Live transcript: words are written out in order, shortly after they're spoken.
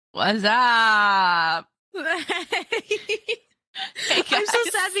What's up? Hey, I'm so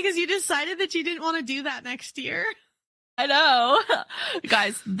sad because you decided that you didn't want to do that next year. I know.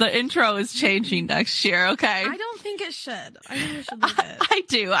 Guys, the intro is changing next year, okay? I don't think it should. I think we should leave it. I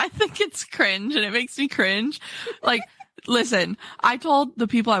do. I think it's cringe and it makes me cringe. Like, listen, I told the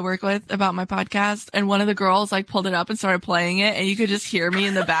people I work with about my podcast and one of the girls like pulled it up and started playing it and you could just hear me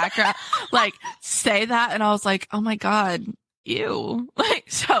in the background like say that and I was like, oh my God, ew.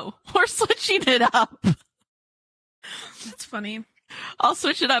 Like, so we're switching it up. That's funny. I'll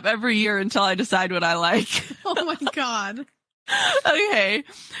switch it up every year until I decide what I like. Oh my God. Okay.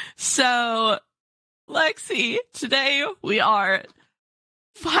 So, Lexi, today we are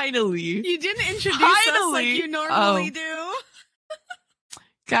finally. You didn't introduce us like you normally do.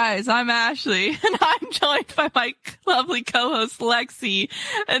 Guys, I'm Ashley, and I'm joined by my lovely co-host Lexi,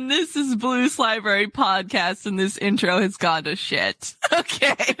 and this is Blues Library Podcast, and this intro has gone to shit.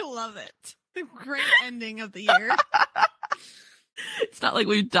 Okay. I love it. Great ending of the year. It's not like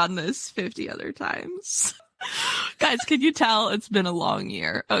we've done this 50 other times. Guys, can you tell it's been a long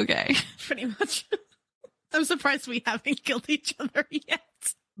year? Okay. Pretty much. I'm surprised we haven't killed each other yet.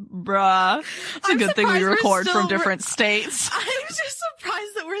 Bruh. It's a good thing we record from different states. I'm just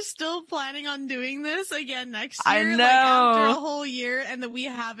surprised that we're still planning on doing this again next year. I know. Like, after a whole year and that we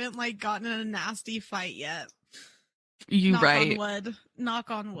haven't like gotten in a nasty fight yet. You Knock right. on wood. Knock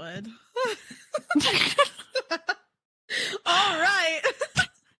on wood. All right.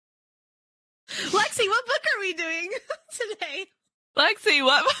 Lexi, what book are we doing today? Lexi,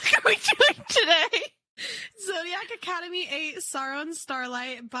 what book are we doing today? Zodiac Academy 8, Sorrow and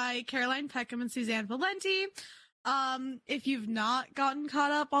Starlight by Peckham and Susanne Valenti. If you've not gotten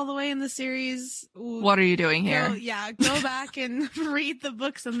caught up all the way in the series, what are you doing here? Go back and read the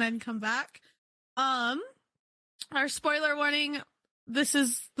books and then come back. Our spoiler warning, this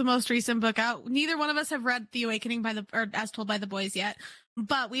is the most recent book out. Neither one of us have read The Awakening or As Told by the Boys yet,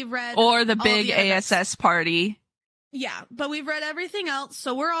 but we've read or the big ASS party. Yeah, but we've read everything else,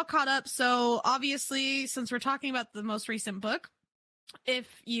 so we're all caught up. So obviously, since we're talking about the most recent book, if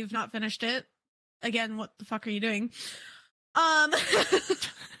you've not finished it, again, what the fuck are you doing? That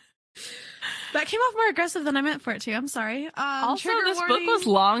came off more aggressive than I meant for it to. I'm sorry. Also, this book was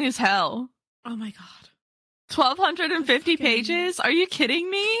long as hell. Oh my God. 1,250 pages? Are you kidding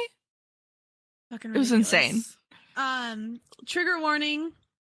me? Fucking ridiculous. It was insane. Trigger warning.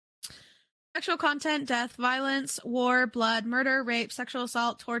 Sexual content, death, violence, war, blood, murder, rape, sexual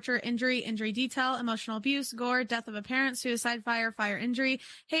assault, torture, injury detail, emotional abuse, gore, death of a parent, suicide, fire injury,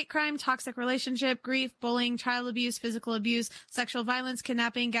 hate crime, toxic relationship, grief, bullying, child abuse, physical abuse, sexual violence,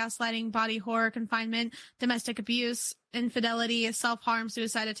 kidnapping, gaslighting, body horror, confinement, domestic abuse, infidelity, self-harm,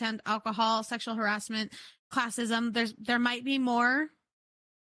 suicide attempt, alcohol, sexual harassment, classism. There might be more,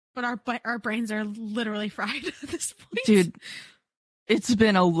 but our brains are literally fried at this point. Dude. It's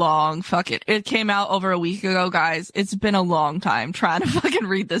been a long it came out over a week ago, guys. It's been a long time trying to fucking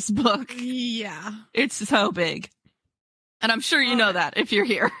read this book. Yeah. It's so big. And I'm sure you know that if you're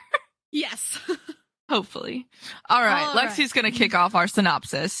here. Yes. Hopefully. All right. Lexi's going to kick off our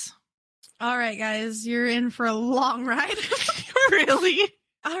synopsis. All right, guys. You're in for a long ride. Really?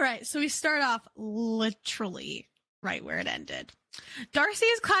 All right. So we start off literally right where it ended. Darcy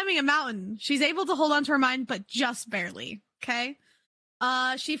is climbing a mountain. She's able to hold on to her mind, but just barely. Okay.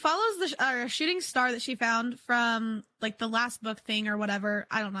 She follows the shooting star that she found from like the last book thing or whatever.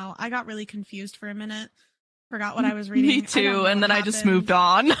 I don't know. I got really confused for a minute. Forgot what I was reading. Me too. And then I just moved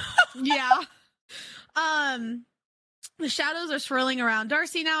on. Yeah. The shadows are swirling around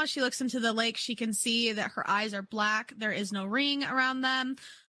Darcy now. As she looks into the lake, she can see that her eyes are black. There is no ring around them.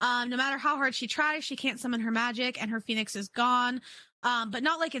 No matter how hard she tries, she can't summon her magic and her phoenix is gone. But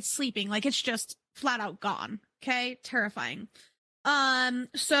not like it's sleeping. Like it's just flat out gone. Okay. Terrifying.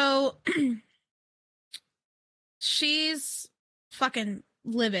 So she's fucking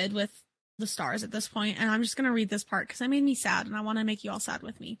livid with the stars at this point, and I'm just gonna read this part because it made me sad, and I want to make you all sad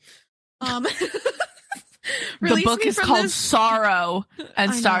with me. The book is called Sorrow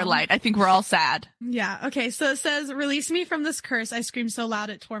and Starlight. I think we're all sad. Yeah. Okay. So it says, release me from this curse. I screamed so loud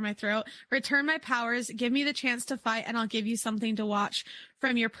it tore my throat. Return my powers. Give me the chance to fight, and I'll give you something to watch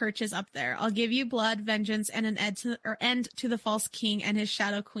from your perches up there. I'll give you blood, vengeance, and an end to the false king and his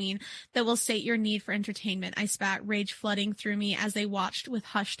shadow queen that will sate your need for entertainment. I spat, rage flooding through me as they watched with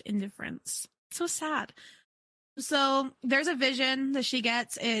hushed indifference. So sad. So there's a vision that she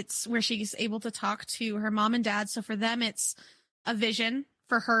gets. It's where she's able to talk to her mom and dad. So for them, it's a vision.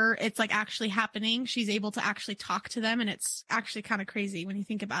 For her, it's like actually happening. She's able to actually talk to them, and it's actually kind of crazy when you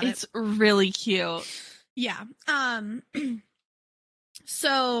think about it. It's really cute. Yeah.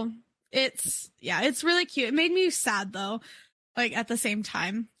 So it's really cute. It made me sad though, like at the same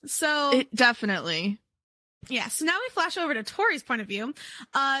time. So It definitely. yeah, so now we flash over to Tori's point of view.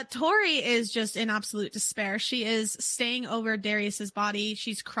 Tori is just in absolute despair. She is staying over Darius's body.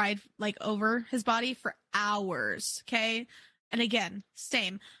 She's cried like over his body for hours. Okay. And again,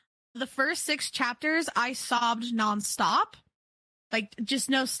 same. The first 6 chapters, I sobbed nonstop. Like just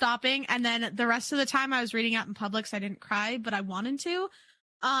no stopping. And then the rest of the time I was reading out in public, so I didn't cry, but I wanted to.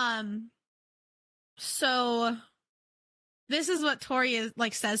 So this is what Tori is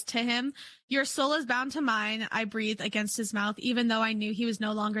like says to him. Your soul is bound to mine. I breathed against his mouth, even though I knew he was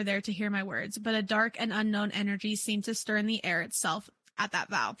no longer there to hear my words. But a dark and unknown energy seemed to stir in the air itself at that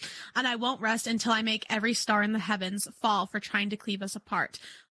vow. And I won't rest until I make every star in the heavens fall for trying to cleave us apart.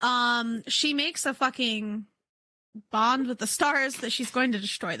 She makes a fucking bond with the stars that she's going to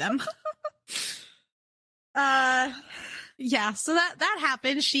destroy them. Yeah, so that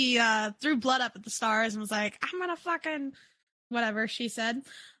happened. She threw blood up at the stars and was like, I'm gonna fucking whatever she said.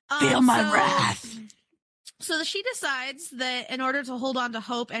 Feel my wrath. So she decides that in order to hold on to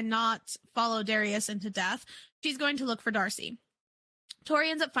hope and not follow Darius into death, she's going to look for Darcy.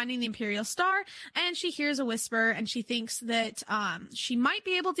 Tori ends up finding the Imperial Star, and she hears a whisper, and she thinks that she might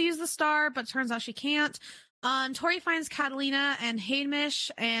be able to use the star, but turns out she can't. Tori finds Catalina and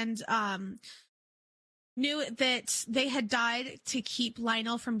Hamish, and knew that they had died to keep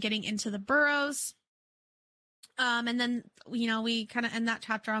Lionel from getting into the burrows. And then, you know, we kind of end that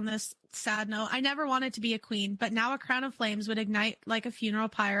chapter on this sad note. I never wanted to be a queen, but now a crown of flames would ignite like a funeral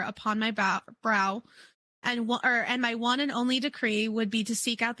pyre upon my brow. And my one and only decree would be to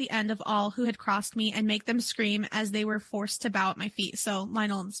seek out the end of all who had crossed me and make them scream as they were forced to bow at my feet. So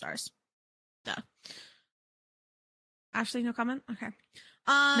Lionel and the stars. Duh. Ashley, no comment? Okay.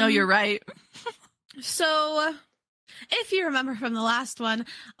 No, you're right. So if you remember from the last one,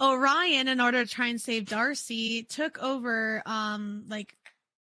 Orion, in order to try and save Darcy, took over like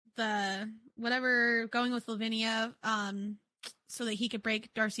the whatever going with Lavinia so that he could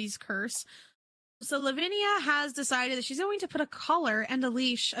break Darcy's curse. So Lavinia has decided that she's going to put a collar and a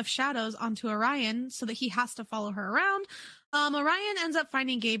leash of shadows onto Orion so that he has to follow her around. Orion ends up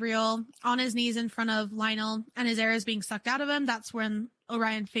finding Gabriel on his knees in front of Lionel, and his air is being sucked out of him. That's when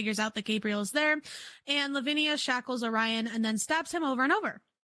Orion figures out that Gabriel is there, and Lavinia shackles Orion and then stabs him over and over.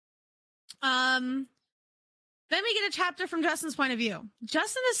 Then we get a chapter from Justin's point of view.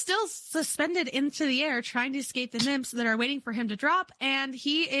 Justin is still suspended into the air trying to escape the nymphs that are waiting for him to drop, and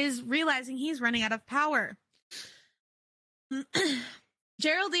he is realizing he's running out of power.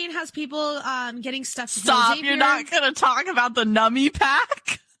 Geraldine has people getting stuff. Stop, you're not going to talk about the nummy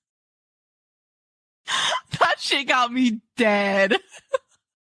pack? That shit got me dead.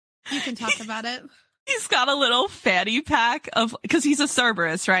 You can talk about it. He's got a little fanny pack of, because he's a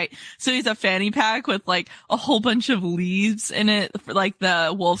Cerberus, right? So he's a fanny pack with like a whole bunch of leaves in it, like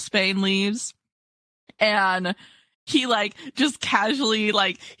the wolfsbane leaves. And he like just casually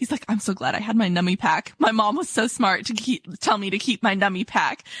like, he's like, I'm so glad I had my nummy pack. My mom was so smart to tell me to keep my nummy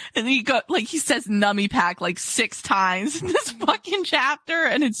pack. And then he says nummy pack like 6 times in this fucking chapter.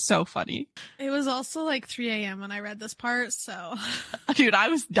 And it's so funny. It was also like 3 a.m. when I read this part. So dude, I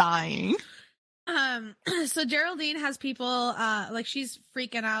was dying. So Geraldine has people, like she's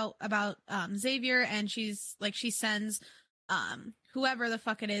freaking out about, Xavier, and she sends, whoever the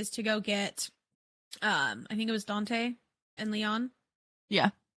fuck it is to go get, I think it was Dante and Leon.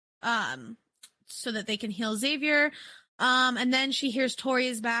 Yeah. So that they can heal Xavier. And then she hears Tori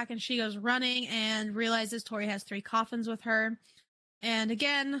is back and she goes running and realizes Tori has 3 coffins with her. And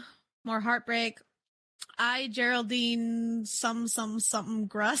again, more heartbreak. Geraldine something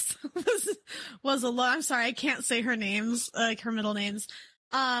Gruss was alone. I'm sorry, I can't say her names, like her middle names.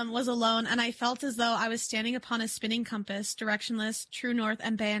 Was alone, and I felt as though I was standing upon a spinning compass, directionless, true north,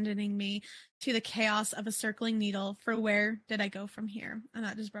 abandoning me to the chaos of a circling needle. For where did I go from here? And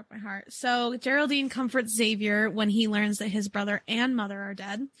that just broke my heart. So Geraldine comforts Xavier when he learns that his brother and mother are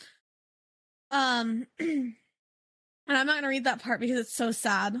dead. And I'm not going to read that part because it's so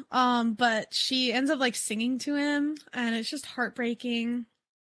sad. But she ends up like singing to him, and it's just heartbreaking.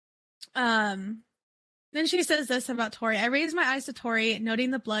 Then she says this about Tori. I raised my eyes to Tori,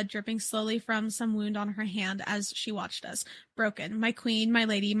 noting the blood dripping slowly from some wound on her hand as she watched us. Broken. My queen, my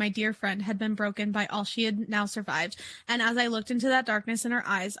lady, my dear friend had been broken by all she had now survived. And as I looked into that darkness in her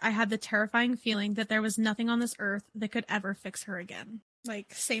eyes, I had the terrifying feeling that there was nothing on this earth that could ever fix her again.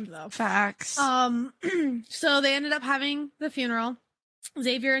 Like, same though. Facts. So they ended up having the funeral.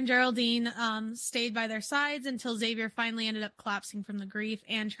 Xavier and Geraldine stayed by their sides until Xavier finally ended up collapsing from the grief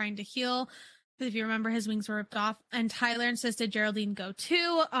and trying to heal because if you remember, his wings were ripped off. And Tyler insisted Geraldine go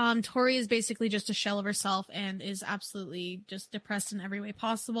too. Tori is basically just a shell of herself and is absolutely just depressed in every way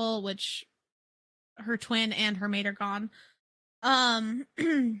possible, which her twin and her mate are gone.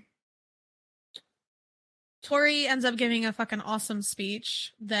 Tori ends up giving a fucking awesome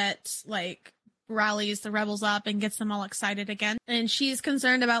speech that, like, rallies the rebels up and gets them all excited again. And she's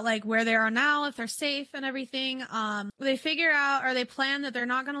concerned about, like, where they are now, if they're safe and everything. They figure out, or they plan that they're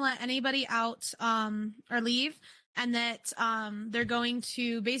not going to let anybody out, or leave, and that, they're going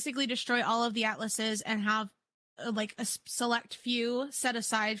to basically destroy all of the atlases and have, like, a select few set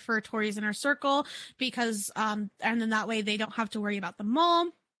aside for Tori's inner circle, because, and then that way they don't have to worry about the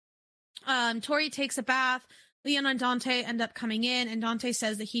mole. Tori takes a bath. Leon and Dante end up coming in, and Dante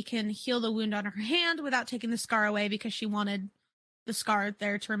says that he can heal the wound on her hand without taking the scar away, because she wanted the scar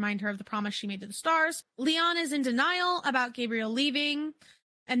there to remind her of the promise she made to the stars. Leon is in denial about Gabriel leaving.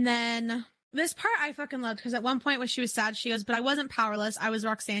 And then this part I fucking loved, because at one point when she was sad, she goes, "But I wasn't powerless. I was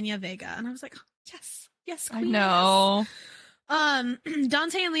Roxania Vega." And I was like, oh, yes, queen. I know. Yes.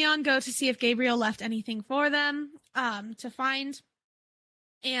 Dante and Leon go to see if Gabriel left anything for them to find.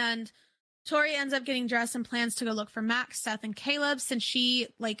 And Tori ends up getting dressed and plans to go look for Max, Seth, and Caleb, since she,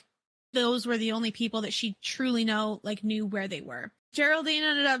 like, those were the only people that she truly knew where they were. Geraldine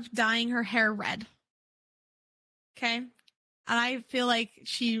ended up dyeing her hair red. Okay? And I feel like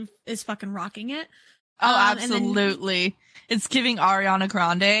she is fucking rocking it. Oh, absolutely. It's giving Ariana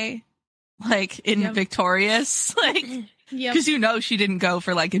Grande, like, in Victorious. Like, because she didn't go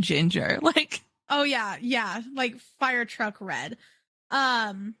for, like, a ginger. Like, oh, yeah. Like, fire truck red.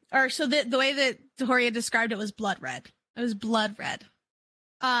 So the way that Tori had described it was blood red. It was blood red.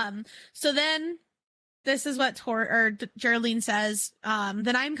 So then this is what Geraldine says.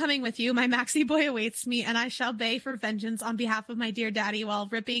 "Then I'm coming with you. My Maxie boy awaits me, and I shall bay for vengeance on behalf of my dear daddy while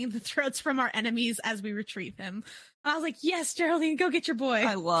ripping the throats from our enemies as we retrieve him." And I was like, yes, Geraldine, go get your boy.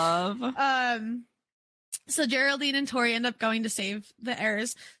 I love. So Geraldine and Tori end up going to save the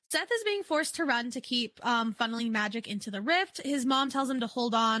heirs. Seth is being forced to run to keep funneling magic into the rift. His mom tells him to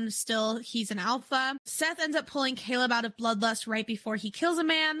hold on. Still, he's an alpha. Seth ends up pulling Caleb out of bloodlust right before he kills a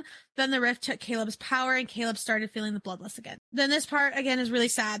man. Then the rift took Caleb's power, and Caleb started feeling the bloodlust again. Then this part, again, is really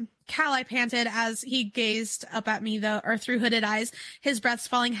sad. Cal, I panted as he gazed up at me, or through hooded eyes, his breaths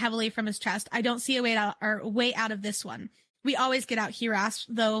falling heavily from his chest. "I don't see a way out of this one. We always get out," he rasped,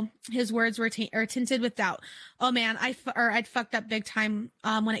 though his words were tinted with doubt. "Oh man, I'd fucked up big time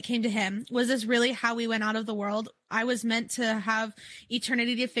when it came to him. Was this really how we went out of the world? I was meant to have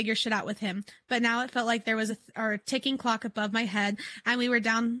eternity to figure shit out with him. But now it felt like there was a ticking clock above my head, and we were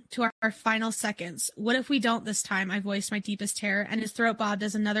down to our final seconds. What if we don't this time?" I voiced my deepest terror, and his throat bobbed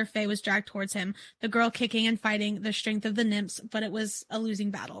as another fae was dragged towards him, the girl kicking and fighting the strength of the nymphs, but it was a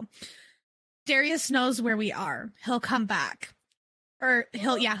losing battle. "Darius knows where we are. He'll come back."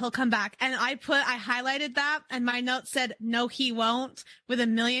 He'll come back. And I highlighted that, and my note said, "No, he won't," with a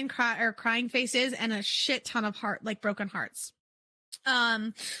million crying faces and a shit ton of broken hearts.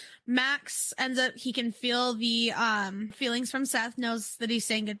 Max ends up, he can feel the feelings from Seth, knows that he's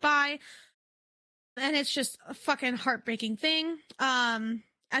saying goodbye. And it's just a fucking heartbreaking thing. And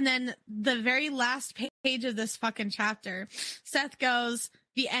then the very last page of this fucking chapter, Seth goes,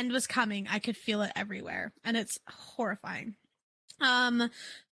 "The end was coming. I could feel it everywhere." And it's horrifying.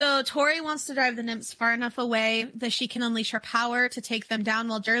 So Tori wants to drive the nymphs far enough away that she can unleash her power to take them down,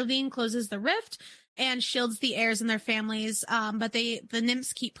 while Geraldine closes the rift and shields the heirs and their families. But the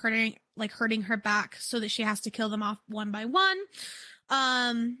nymphs keep hurting her back, so that she has to kill them off one by one.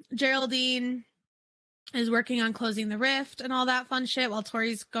 Geraldine is working on closing the rift and all that fun shit, while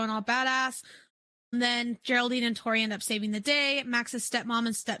Tori's going all badass. And then Geraldine and Tori end up saving the day. Max's stepmom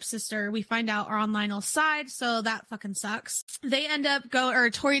and stepsister, we find out, are on Lionel's side, so that fucking sucks. They end up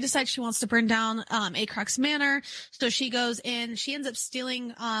Tori decides she wants to burn down Acrux Manor, so she goes in. She ends up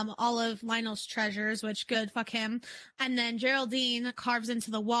stealing all of Lionel's treasures, which good, fuck him. And then Geraldine carves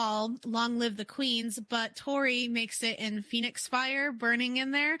into the wall, "Long live the queens," but Tori makes it in phoenix fire, burning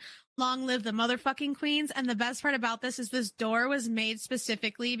in there. "Long live the motherfucking queens." And the best part about this is this door was made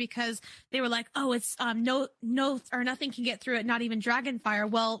specifically because they were like, "Oh, it's no or nothing can get through it, not even dragonfire."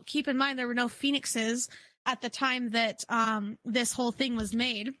 Well, keep in mind there were no phoenixes at the time that this whole thing was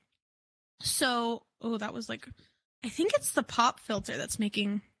made. So, that was I think it's the pop filter that's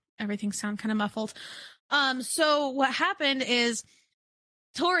making everything sound kind of muffled. So what happened is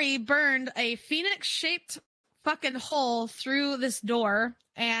Tori burned a phoenix-shaped fucking hole through this door,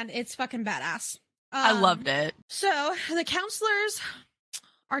 and it's fucking badass. I loved it. So the counselors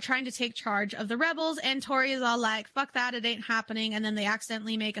are trying to take charge of the rebels, and Tori is all like, "Fuck that, it ain't happening." And then they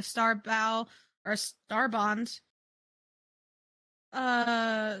accidentally make a star bow or Star Bond.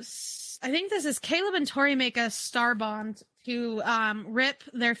 I think this is Caleb and Tori make a Star Bond to rip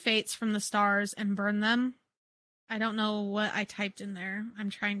their fates from the stars and burn them. I don't know what I typed in there. I'm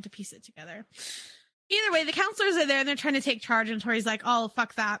trying to piece it together. Either way, the counselors are there and they're trying to take charge, and Tori's like, oh,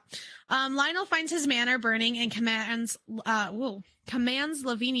 fuck that. Lionel finds his manor burning and commands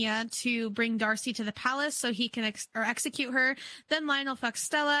Lavinia to bring Darcy to the palace so he can execute her. Then Lionel fucks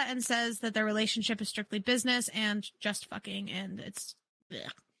Stella and says that their relationship is strictly business and just fucking, and it's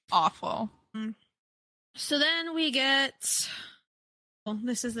awful. So then we get... Well,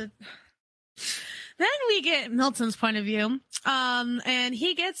 then we get Milton's point of view. And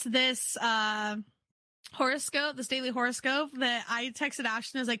he gets this... horoscope, this daily horoscope that I texted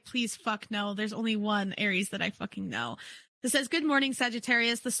Ashton. I was like, please fuck no. There's only one Aries that I fucking know. It says, good morning,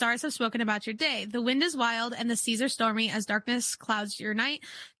 Sagittarius. The stars have spoken about your day. The wind is wild and the seas are stormy as darkness clouds your night,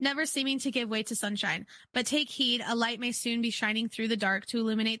 never seeming to give way to sunshine. But take heed, a light may soon be shining through the dark to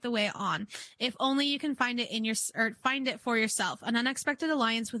illuminate the way on. If only you can find it for yourself. An unexpected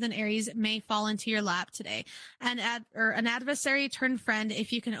alliance with an Aries may fall into your lap today. An adversary turned friend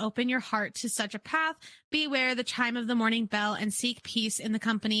if you can open your heart to such a path. Beware the chime of the morning bell and seek peace in the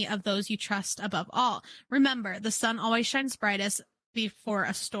company of those you trust above all. Remember, the sun always shines brightest before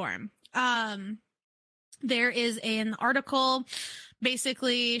a storm. There is an article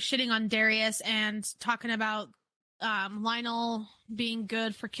basically shitting on Darius and talking about Lionel being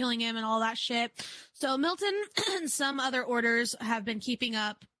good for killing him and all that shit. So Milton and some other orders have been keeping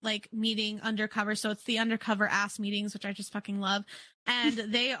up, like, meeting undercover. So it's the undercover ass meetings, which I just fucking love. And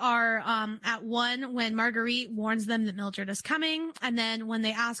they are at one when Marguerite warns them that Mildred is coming. And then when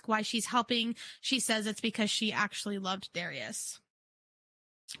they ask why she's helping, she says it's because she actually loved Darius.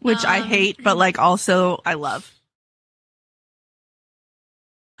 Which I hate, but, like, also I love.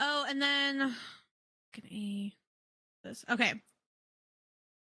 Oh, and then... Okay.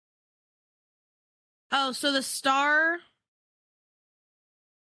 Oh, so the star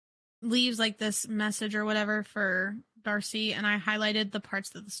leaves, like, this message or whatever for Darcy, and I highlighted the parts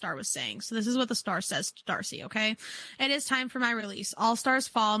that the star was saying. So this is what the star says to Darcy, okay? It is time for my release. All stars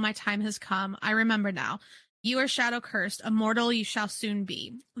fall. My time has come. I remember now. You are shadow cursed. Immortal you shall soon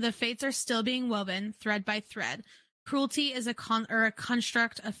be. The fates are still being woven, thread by thread. Cruelty is a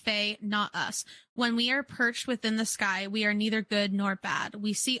construct of Fae, not us. When we are perched within the sky, we are neither good nor bad.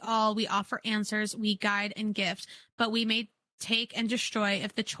 We see all, we offer answers, we guide and gift, but we may take and destroy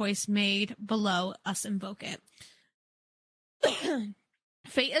if the choice made below us invoke it.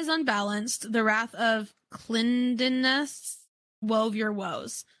 Fate is unbalanced. The wrath of Clendinus wove your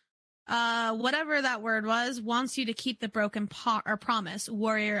woes. Whatever that word was, wants you to keep the broken promise,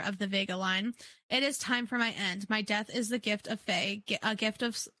 warrior of the Vega line. It is time for my end. My death is the gift of Fae, a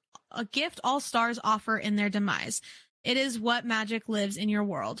gift all stars offer in their demise. It is what magic lives in your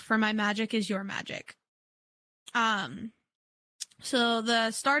world, for my magic is your magic. So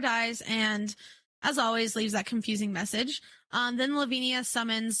the star dies and, as always, leaves that confusing message. Then Lavinia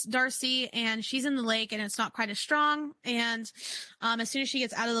summons Darcy, and she's in the lake, and it's not quite as strong. And as soon as she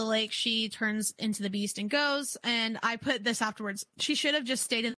gets out of the lake, she turns into the beast and goes. And I put this afterwards. She should have just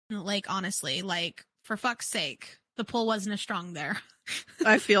stayed in the lake, honestly. Like, for fuck's sake. The pull wasn't as strong there.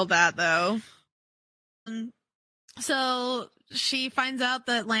 I feel that, though. So she finds out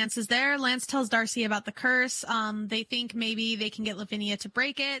that Lance is there. Lance tells Darcy about the curse. They think maybe they can get Lavinia to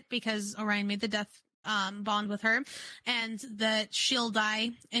break it because Orion made the death bond with her, and that she'll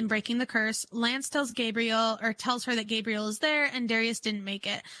die in breaking the curse. Lance tells her that Gabriel is there and Darius didn't make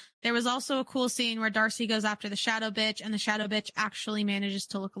it. There was also a cool scene where Darcy goes after the shadow bitch, and the shadow bitch actually manages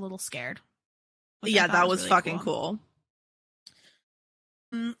to look a little scared. Yeah, that was really fucking cool.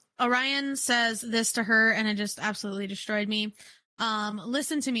 Orion says this to her, and it just absolutely destroyed me.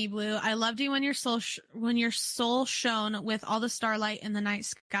 Listen to me, Blue. I loved you when your soul shone with all the starlight in the night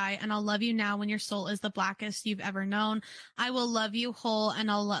sky, and I'll love you now when your soul is the blackest you've ever known. I will love you whole,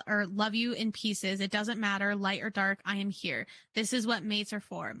 and I'll love you in pieces. It doesn't matter, light or dark, I am here. This is what mates are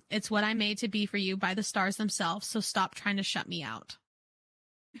for. It's what I made to be for you by the stars themselves, so stop trying to shut me out.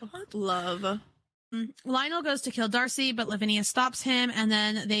 Love. Lionel goes to kill Darcy, but Lavinia stops him, and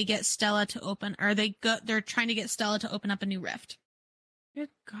then they get Stella to open, they're trying to get Stella to open up a new rift. Good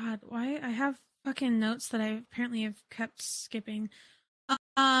God, why I have fucking notes that I apparently have kept skipping.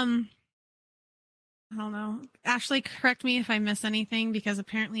 I don't know. Ashley, correct me if I miss anything, because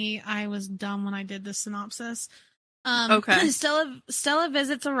apparently I was dumb when I did the synopsis. Okay. Stella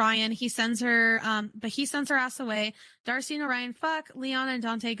visits Orion. He sends her ass away. Darcy and Orion fuck. Leon and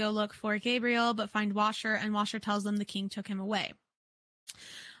Dante go look for Gabriel, but find Washer, and Washer tells them the king took him away.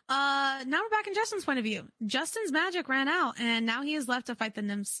 Now we're back in Justin's point of view. Justin's magic ran out, and now he is left to fight the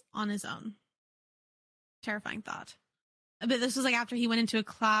nymphs on his own. Terrifying thought. But this was like after he went into a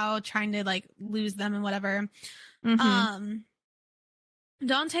cloud, trying to like lose them and whatever. Mm-hmm.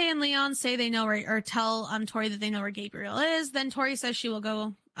 Dante and Leon say they know where, or tell Tori that they know where Gabriel is. Then Tori says she will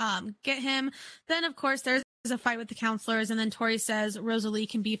go get him. Then of course there's a fight with the counselors, and then Tori says Rosalie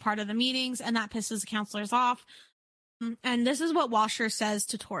can be part of the meetings, and that pisses the counselors off. And this is what Washer says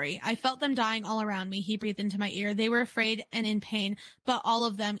to Tori. I felt them dying all around me. He breathed into my ear. They were afraid and in pain, but all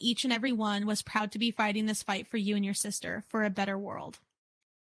of them, each and every one, was proud to be fighting this fight for you and your sister, for a better world.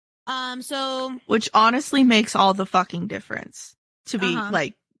 So which honestly makes all the fucking difference. To be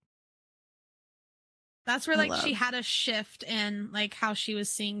like, that's where like she had a shift in like how she was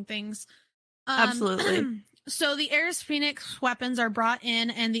seeing things. Absolutely. So the Heir's Phoenix weapons are brought in,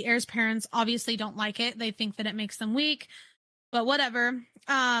 and the Heir's parents obviously don't like it. They think that it makes them weak, but whatever.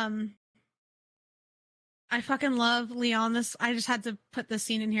 I fucking love Leon. I just had to put this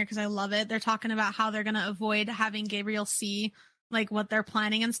scene in here because I love it. They're talking about how they're going to avoid having Gabriel see like what they're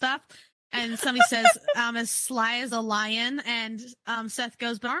planning and stuff. And somebody says, as sly as a lion. And Seth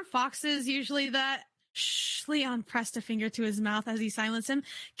goes, but aren't foxes usually that? Shh, Leon pressed a finger to his mouth as he silenced him.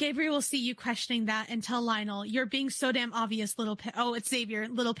 Gabriel will see you questioning that, and tell Lionel, you're being so damn obvious, it's Xavier,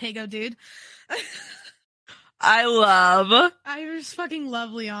 little Pago dude. I just fucking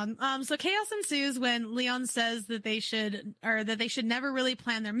love Leon. So chaos ensues when Leon says that they should never really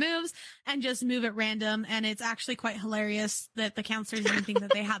plan their moves and just move at random. And it's actually quite hilarious that the counselors even think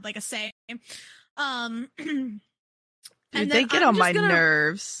that they had like a say. Dude, they get on my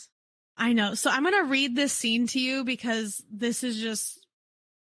nerves. I know. So I'm going to read this scene to you because this is just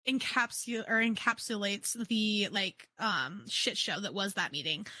encapsulates the like, shit show that was that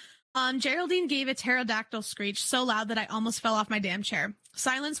meeting. Geraldine gave a pterodactyl screech so loud that I almost fell off my damn chair.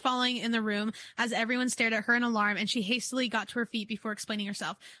 Silence falling in the room as everyone stared at her in alarm, and she hastily got to her feet before explaining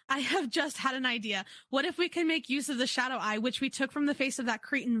herself. I have just had an idea. What if we can make use of the shadow eye, which we took from the face of that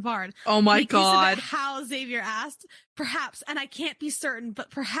cretin Vard? Oh my God. How, Xavier asked. Perhaps, and I can't be certain, but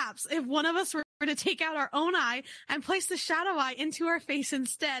perhaps, if one of us were to take out our own eye and place the shadow eye into our face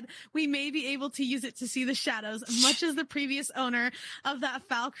instead, we may be able to use it to see the shadows, much as the previous owner of that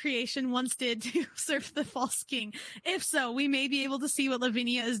foul creation once did to usurp the false king. If so, we may be able to see what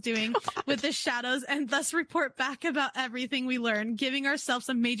Lavinia is doing with the shadows and thus report back about everything we learn, giving ourselves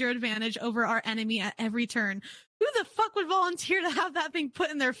a major advantage over our enemy at every turn. Who the fuck would volunteer to have that thing put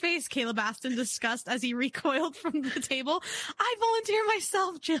in their face? Caleb asked in disgust as he recoiled from the table. I volunteer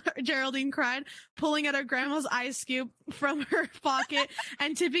myself, Geraldine cried, pulling at her grandma's ice scoop from her pocket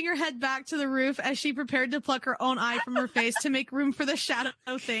and tipping her head back to the roof as she prepared to pluck her own eye from her face to make room for the shadow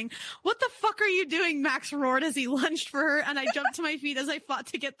thing. What the fuck are you doing? Max roared as he lunged for her, and I jumped to my feet as I fought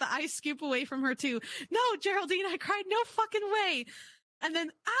to get the ice scoop away from her too. No, Geraldine, I cried, no fucking way. And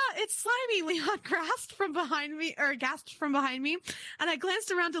then, it's slimy, Leon gasped from behind me, and I glanced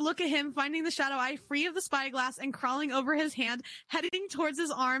around to look at him, finding the shadow eye free of the spyglass and crawling over his hand, heading towards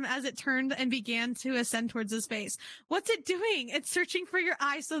his arm as it turned and began to ascend towards his face. What's it doing? It's searching for your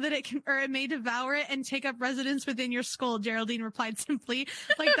eye so that it may devour it and take up residence within your skull, Geraldine replied simply,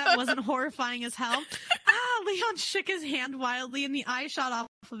 like that wasn't horrifying as hell. Leon shook his hand wildly, and the eye shot off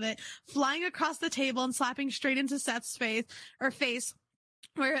of it, flying across the table and slapping straight into Seth's face,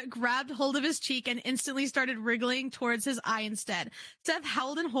 where it grabbed hold of his cheek and instantly started wriggling towards his eye instead. Seth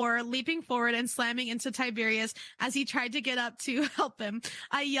howled in horror, leaping forward and slamming into Tiberius as he tried to get up to help him.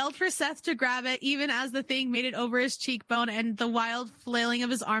 I yelled for Seth to grab it, even as the thing made it over his cheekbone, and the wild flailing of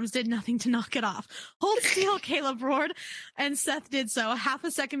his arms did nothing to knock it off. Hold still, Caleb roared, and Seth did so, half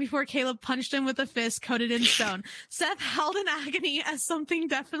a second before Caleb punched him with a fist coated in stone. Seth howled in agony as something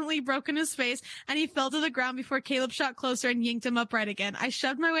definitely broke in his face, and he fell to the ground before Caleb shot closer and yanked him upright again. I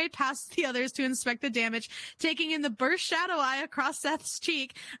shoved my way past the others to inspect the damage, taking in the burst shadow eye across Seth's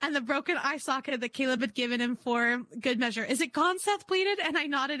cheek and the broken eye socket that Caleb had given him for good measure. Is it gone? Seth pleaded, and I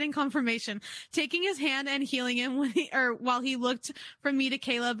nodded in confirmation, taking his hand and healing him while he looked from me to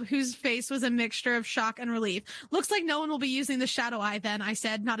Caleb, whose face was a mixture of shock and relief. Looks like no one will be using the shadow eye then, I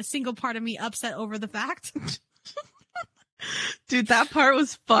said, not a single part of me upset over the fact. Dude, that part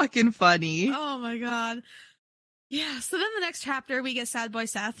was fucking funny. Oh my God. Yeah, so then the next chapter, we get Sad Boy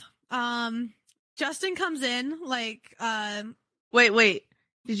Seth. Justin comes in, like, Wait.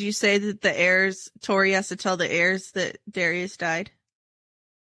 Did you say that the heirs, Tori has to tell the heirs that Darius died?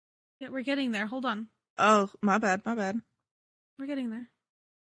 Yeah, we're getting there. Hold on. Oh, my bad. We're getting there.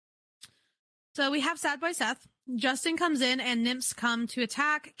 So we have Sad Boy Seth. Justin comes in and nymphs come to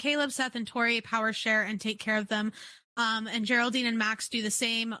attack. Caleb, Seth, and Tori power share and take care of them. And Geraldine and Max do the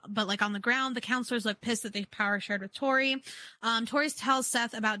same, but like on the ground. The counselors look pissed that they power shared with Tori. Tori tells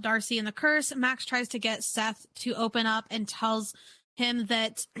Seth about Darcy and the curse. Max tries to get Seth to open up and tells him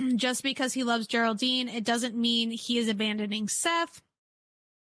that just because he loves Geraldine, it doesn't mean he is abandoning Seth.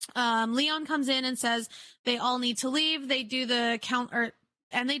 Leon comes in and says they all need to leave. They do the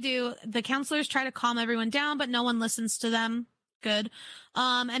the counselors try to calm everyone down, but no one listens to them. Good.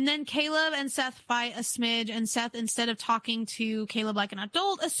 And then Caleb and Seth fight a smidge, and Seth, instead of talking to Caleb like an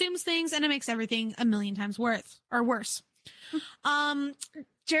adult, assumes things, and it makes everything a million times worse. Geraldine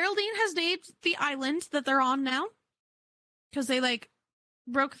has named the island that they're on now, because they like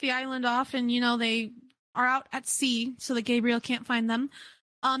broke the island off, and they are out at sea, so that Gabriel can't find them.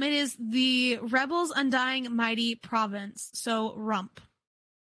 It is the Rebels' Undying Mighty Province, so Rump.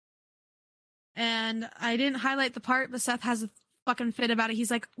 And I didn't highlight the part, but Seth has a fucking fit about it.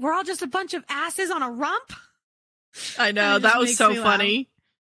 He's like, we're all just a bunch of asses on a rump. I know, that was so funny.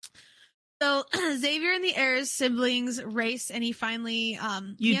 So Xavier and the heirs siblings race, and he finally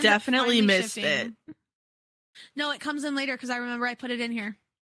you definitely missed it. No, it comes in later because I remember I put it in here.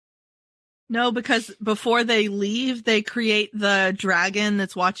 No, because before they leave, they create the dragon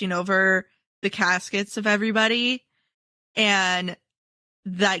that's watching over the caskets of everybody, and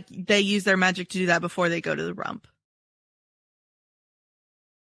that they use their magic to do that before they go to the rump.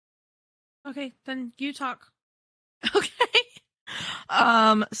 Okay, then you talk. Okay.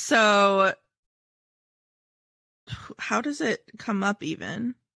 So how does it come up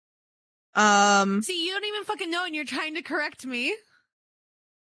even? See, you don't even fucking know, and you're trying to correct me.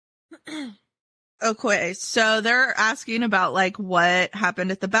 Okay, so they're asking about like what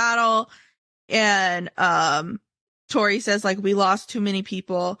happened at the battle, and Tori says like we lost too many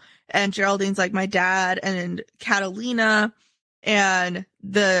people, and Geraldine's like my dad and Catalina, and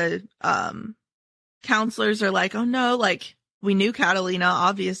the counselors are like, oh no, like we knew Catalina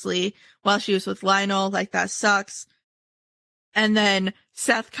obviously while she was with Lionel, like that sucks. And then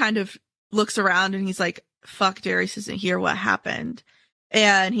Seth kind of looks around and he's like, fuck, Darius isn't here, what happened?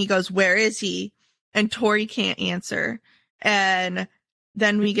 And he goes, where is he? And Tori can't answer. And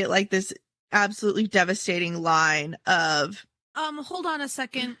then we get like this absolutely devastating line of hold on a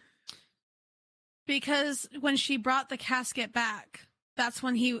second, because when she brought the casket back, that's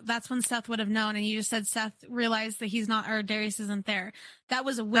when Seth would have known, and you just said Seth realized that he's not, or Darius isn't there. That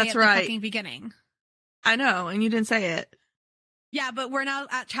was way at the fucking beginning. I know, and you didn't say it. Yeah, but we're now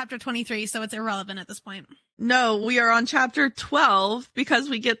at chapter 23, so it's irrelevant at this point. No, we are on chapter 12 because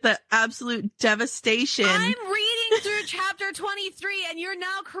we get the absolute devastation. I'm reading through chapter 23, and you're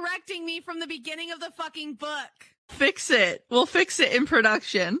now correcting me from the beginning of the fucking book. Fix it. We'll fix it in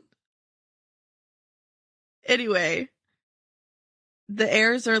production. Anyway, the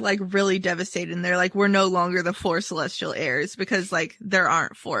heirs are like really devastated, and they're like, we're no longer the 4 celestial heirs because like there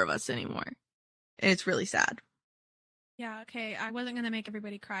aren't 4 of us anymore. And it's really sad. Yeah, okay, I wasn't going to make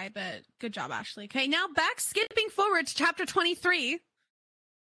everybody cry, but good job, Ashley. Okay, now skipping forward to chapter 23,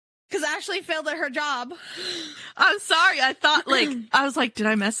 because Ashley failed at her job. I'm sorry, I thought I was like, did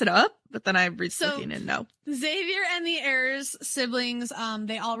I mess it up? But then I read looking and no. Xavier and the heirs siblings,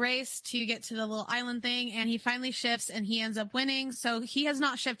 they all race to get to the little island thing, and he finally shifts and he ends up winning. So he has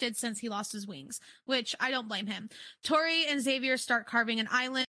not shifted since he lost his wings, which I don't blame him. Tori and Xavier start carving an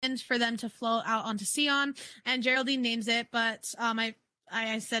island for them to float out onto Sion, and Geraldine names it, but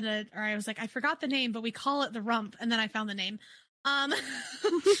I said it, or I was like, I forgot the name, but we call it the Rump, and then I found the name. And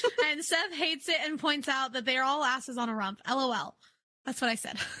Seth hates it and points out that they are all asses on a rump. LOL. That's what I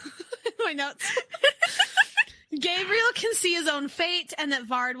said in my notes. Gabriel can see his own fate, and that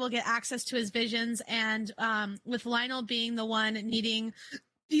Vard will get access to his visions. And with Lionel being the one needing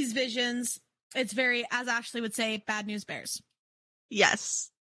these visions, it's very, as Ashley would say, bad news bears.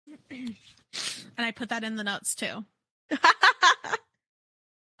 Yes. And I put that in the notes too.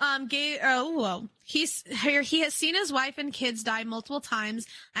 He has seen his wife and kids die multiple times,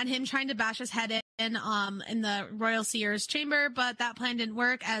 and him trying to bash his head in the Royal Seer's chamber, but that plan didn't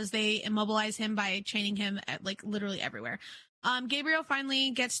work as they immobilize him by chaining him at like literally everywhere. Gabriel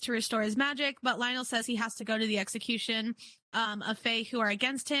finally gets to restore his magic, but Lionel says he has to go to the execution of Fae who are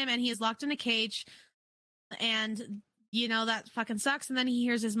against him, and he is locked in a cage, and that fucking sucks. And then he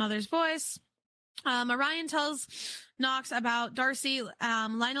hears his mother's voice. Orion tells Nox about Darcy.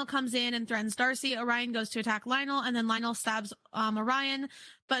 Lionel comes in and threatens Darcy. Orion goes to attack Lionel, and then Lionel stabs Orion.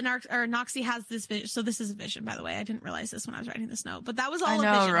 But Noxie has this vision. So this is a vision, by the way. I didn't realize this when I was writing this note, but that was all a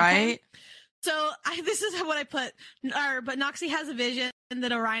vision, right? Okay? So this is what I put. But Noxie has a vision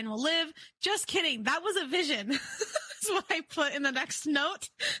that Orion will live. Just kidding. That was a vision. That's what I put in the next note.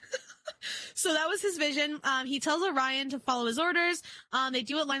 So that was his vision. He tells Orion to follow his orders. They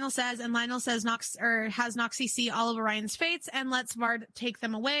do what Lionel says, and Lionel says has Noxie see all of Orion's fates and lets Vard take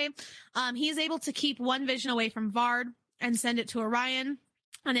them away. He's able to keep one vision away from Vard and send it to Orion,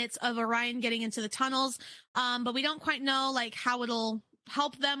 and it's of Orion getting into the tunnels. But we don't quite know like how it'll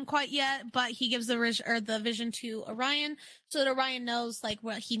help them quite yet, but he gives the vision to Orion so that Orion knows like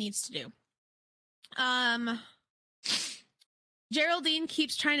what he needs to do. Geraldine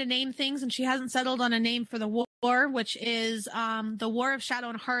keeps trying to name things, and she hasn't settled on a name for the war, which is the War of Shadow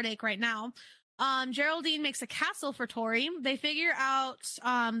and Heartache right now. Geraldine makes a castle for Tori. They figure out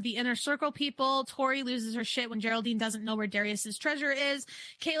the inner circle people. Tori loses her shit when Geraldine doesn't know where Darius's treasure is.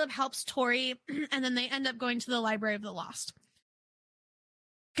 Caleb helps Tori, and then they end up going to the Library of the Lost.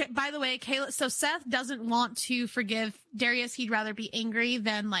 By the way, so Seth doesn't want to forgive Darius. He'd rather be angry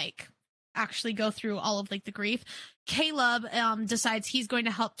than like actually go through all of like the grief. Caleb decides he's going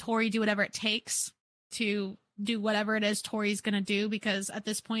to help Tori do whatever it takes to do whatever it is Tori's going to do, because at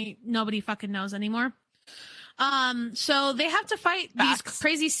this point nobody fucking knows anymore. So they have to fight these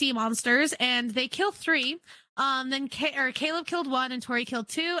crazy sea monsters, and they kill 3. Then Caleb killed 1 and Tori killed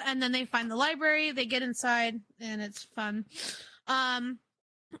 2, and then they find the library. They get inside and it's fun.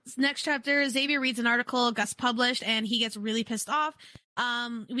 Next chapter, Xavier reads an article Gus published, and he gets really pissed off.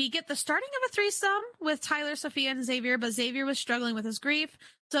 We get the starting of a threesome with Tyler, Sophia, and Xavier, but Xavier was struggling with his grief.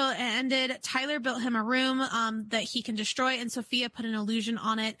 So it ended. Tyler built him a room that he can destroy, and Sophia put an illusion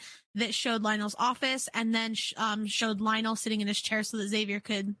on it that showed Lionel's office, and then showed Lionel sitting in his chair so that Xavier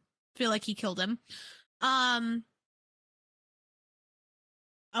could feel like he killed him. Oh,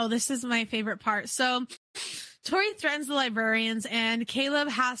 this is my favorite part. So Tori threatens the librarians, and Caleb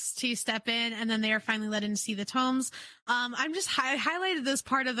has to step in, and then they are finally let in to see the tomes. I highlighted this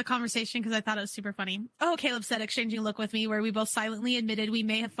part of the conversation because I thought it was super funny. Oh, Caleb said, exchanging a look with me where we both silently admitted we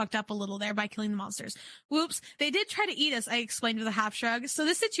may have fucked up a little there by killing the monsters. Whoops, they did try to eat us, I explained with a half shrug. So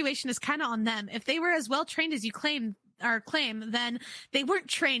this situation is kind of on them. If they were as well trained as you claim, then they weren't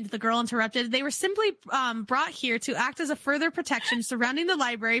trained, the girl interrupted. They were simply brought here to act as a further protection surrounding the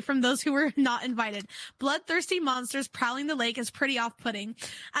library from those who were not invited. Bloodthirsty monsters prowling the lake is pretty off-putting,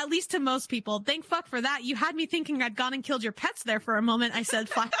 at least to most people. Thank fuck for that. You had me thinking I'd gone and killed your pets there for a moment, I said,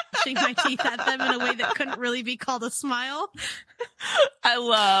 flashing my teeth at them in a way that couldn't really be called a smile. I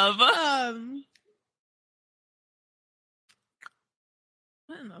love.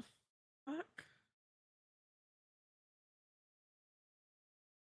 What in the fuck?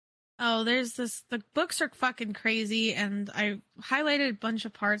 Oh, the books are fucking crazy, and I highlighted a bunch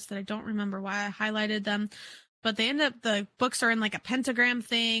of parts that I don't remember why I highlighted them, but the books are in like a pentagram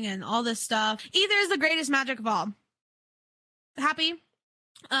thing and all this stuff. Either is the greatest magic of all. Happy?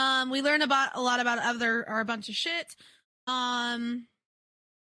 We learn about a lot about a bunch of shit. And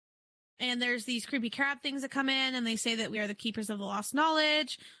there's these creepy crab things that come in, and they say that we are the keepers of the lost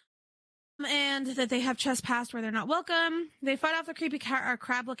knowledge. And that they have trespassed where they're not welcome. They fight off the creepy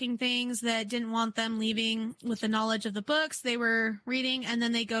crab-looking things that didn't want them leaving with the knowledge of the books they were reading, and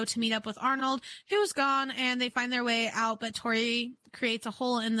then they go to meet up with Arnold, who's gone, and they find their way out, but Tori creates a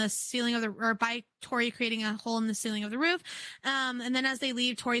hole in the ceiling by Tori creating a hole in the ceiling of the roof. And then as they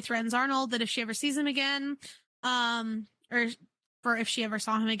leave, Tori threatens Arnold that if she ever sees him again, or if she ever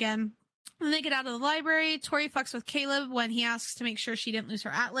saw him again. When they get out of the library, Tori fucks with Caleb when he asks to make sure she didn't lose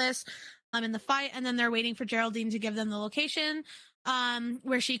her atlas. In the fight, and then they're waiting for Geraldine to give them the location,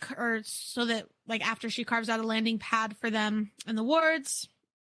 so that like after she carves out a landing pad for them in the wards.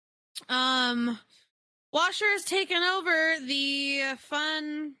 Washer has taken over the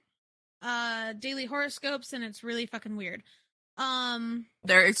fun daily horoscopes, and it's really fucking weird.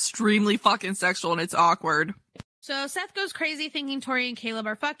 They're extremely fucking sexual, and it's awkward. So Seth goes crazy thinking Tori and Caleb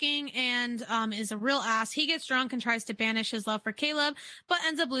are fucking, and is a real ass. He gets drunk and tries to banish his love for Caleb, but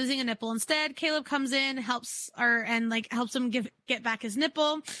ends up losing a nipple instead. Caleb comes in, helps him get back his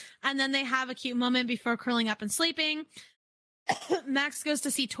nipple, and then they have a cute moment before curling up and sleeping. Max goes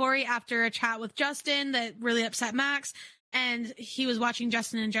to see Tori after a chat with Justin that really upset Max, and he was watching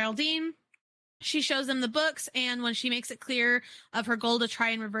Justin and Geraldine. She shows them the books, and when she makes it clear of her goal to try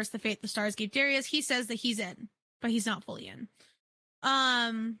and reverse the fate the stars gave Darius, he says that he's in. But he's not fully in.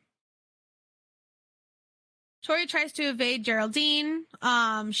 Tori tries to evade Geraldine.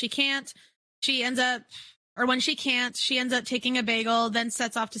 She can't. When she can't, she ends up taking a bagel, then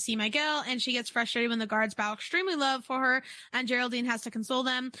sets off to see Miguel, and she gets frustrated when the guards bow extremely low for her, and Geraldine has to console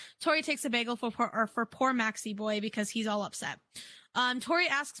them. Tori takes a bagel for poor Maxie boy because he's all upset. Tori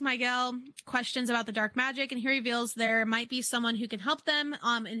asks Miguel questions about the dark magic, and he reveals there might be someone who can help them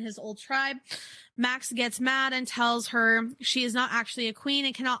in his old tribe. Max gets mad and tells her she is not actually a queen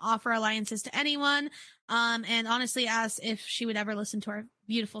and cannot offer alliances to anyone, and honestly asks if she would ever listen to our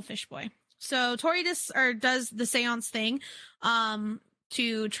beautiful fish boy. So Tori does the seance thing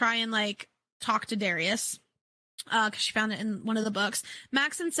to try and like talk to Darius, because she found it in one of the books.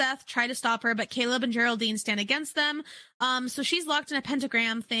 Max and Seth try to stop her, but Caleb and Geraldine stand against them. So she's locked in a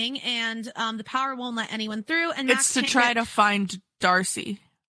pentagram thing, and the power won't let anyone through. And Max it's to try to find Darcy.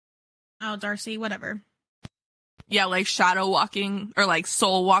 Oh, Darcy, whatever. Yeah, like shadow walking or like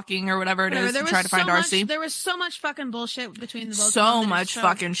soul walking or whatever it is to try to find Darcy. There was so much fucking bullshit between the both of them. So much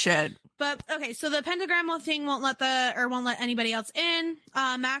fucking shit. But okay, so the pentagram thing won't let anybody else in.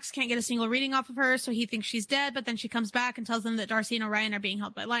 Max can't get a single reading off of her, so he thinks she's dead, but then she comes back and tells them that Darcy and Orion are being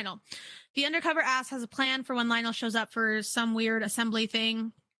held by Lionel. The undercover ass has a plan for when Lionel shows up for some weird assembly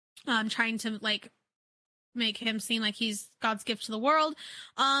thing, trying to like make him seem like he's God's gift to the world.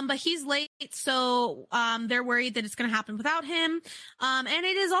 But he's late, so they're worried that it's going to happen without him. And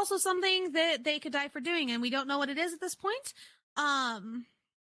it is also something that they could die for doing, and we don't know what it is at this point.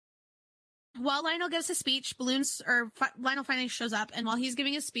 While Lionel gives his speech, Lionel finally shows up, and while he's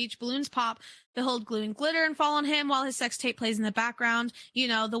giving his speech, balloons pop, they hold glue and glitter and fall on him while his sex tape plays in the background. You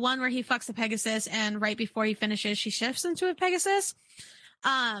know, the one where he fucks a Pegasus, and right before he finishes, she shifts into a Pegasus.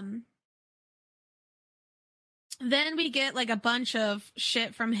 Then we get like a bunch of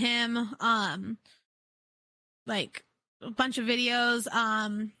shit from him, like a bunch of videos.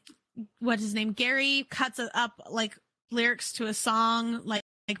 What's his name? Gary cuts up like lyrics to a song, like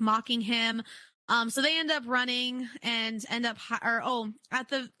mocking him. So they end up running and end up, at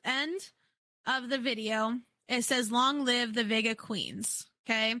the end of the video, it says, "Long live the Vega Queens."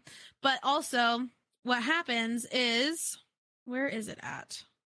 Okay. But also what happens is, where is it at?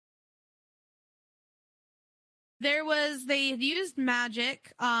 They used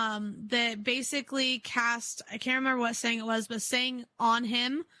magic, that basically cast, I can't remember what saying it was, but saying on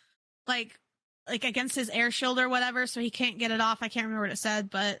him, like against his air shield or whatever, so he can't get it off. I can't remember what it said,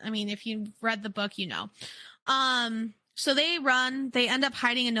 but I mean, if you read the book, you know. So they end up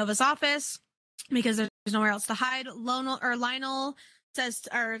hiding in Nova's office because there's nowhere else to hide. Lionel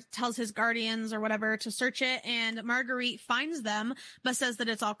tells his guardians or whatever to search it, and Marguerite finds them, but says that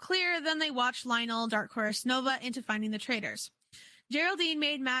it's all clear. Then they watch Lionel Dark Horse Nova into finding the traitors. Geraldine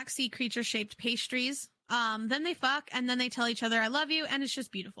made Max see creature-shaped pastries. Then they fuck, and then they tell each other, "I love you," and it's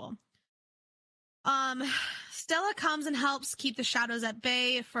just beautiful. Stella comes and helps keep the shadows at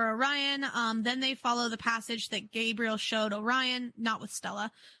bay for Orion. Then they follow the passage that Gabriel showed Orion, not with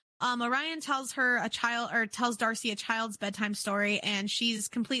Stella. Orion tells Darcy a child's bedtime story, and she's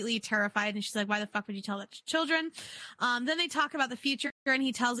completely terrified, and she's like, "Why the fuck would you tell that to children?" Then they talk about the future, and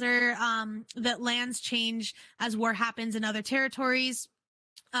he tells her that lands change as war happens in other territories,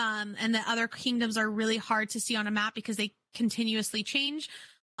 and that other kingdoms are really hard to see on a map because they continuously change.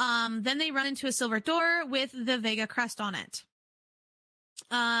 Then they run into a silver door with the Vega crest on it.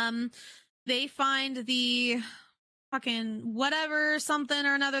 They find the fucking whatever something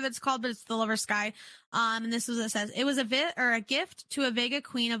or another that's called, but it's the Lover Sky. And this is what it says. "It was a gift to a Vega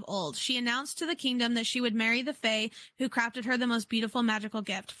queen of old. She announced to the kingdom that she would marry the Fae, who crafted her the most beautiful magical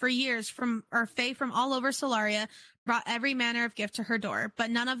gift. For years, Fae from all over Solaria brought every manner of gift to her door,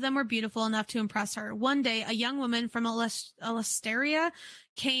 but none of them were beautiful enough to impress her. One day, a young woman from Alasteria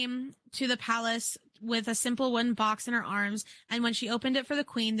came to the palace with a simple wooden box in her arms, and when she opened it for the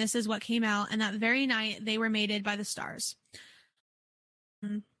queen, this is what came out, and that very night, they were mated by the stars."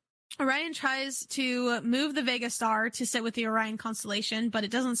 Orion tries to move the Vega star to sit with the Orion constellation, but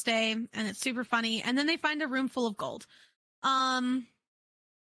it doesn't stay, and it's super funny. And then they find a room full of gold.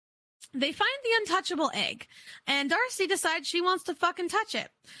 They find the untouchable egg, and Darcy decides she wants to fucking touch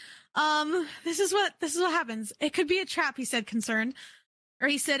it. This is what happens. "It could be a trap," he said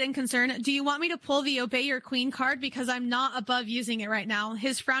in concern. "Do you want me to pull the Obey Your Queen card? Because I'm not above using it right now."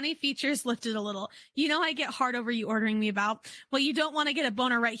 His frowny features lifted a little. "You know I get hard over you ordering me about. Well, you don't want to get a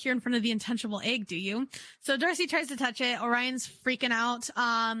boner right here in front of the untouchable egg, do you?" So Darcy tries to touch it. Orion's freaking out.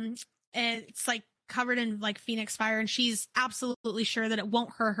 It's like covered in like phoenix fire, and she's absolutely sure that it won't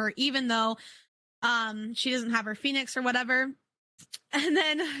hurt her, even though she doesn't have her phoenix or whatever. And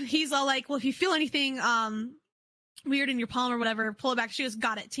then he's all like, "Well, if you feel anything weird in your palm or whatever, pull it back." She goes,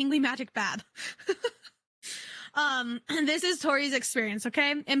 "Got it. Tingly magic bad." This is Tori's experience,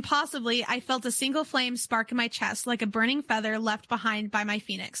 okay? "Impossibly, I felt a single flame spark in my chest, like a burning feather left behind by my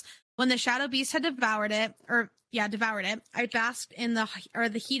phoenix. When the shadow beast had devoured it, I basked in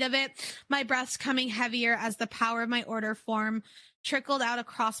the heat of it, my breaths coming heavier as the power of my order form trickled out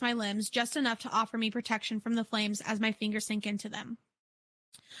across my limbs, just enough to offer me protection from the flames as my fingers sink into them.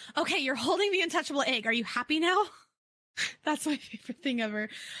 Okay, you're holding the untouchable egg. Are you happy now? That's my favorite thing ever.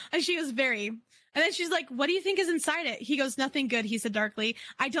 And she was very. And then she's like, what do you think is inside it? He goes, nothing good, he said darkly.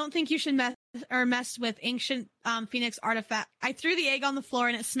 I don't think you should mess with ancient Phoenix artifact. I threw the egg on the floor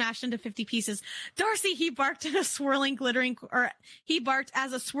and it smashed into 50 pieces. Darcy, he barked as a swirling, glittering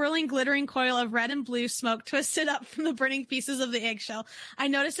coil of red and blue smoke twisted up from the burning pieces of the eggshell. I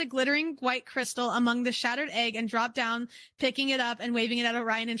noticed a glittering white crystal among the shattered egg and dropped down, picking it up and waving it at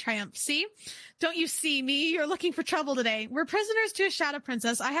Orion in triumph. See? Don't you see me? You're looking for trouble today. We're prisoners to a shadow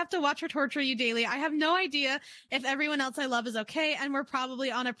princess. I have to watch her torture you daily. I have no idea if everyone else I love is okay, and we're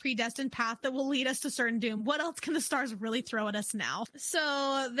probably on a predestined path that will lead us to certain doom. What else can the stars really throw at us now?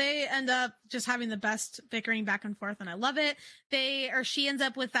 So they end up just having the best bickering back and forth, and I love it. She ends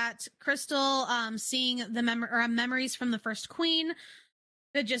up with that crystal, seeing the memories from the first queen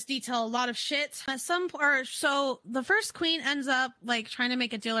that just detail a lot of shit. So the first queen ends up like trying to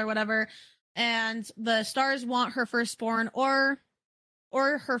make a deal or whatever, and the stars want her firstborn or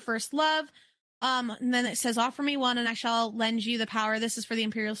her first love. And then it says, offer me one and I shall lend you the power. This is for the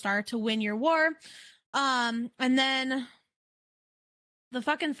Imperial Star to win your war. And then the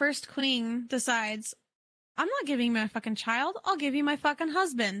fucking first queen decides, I'm not giving you my fucking child. I'll give you my fucking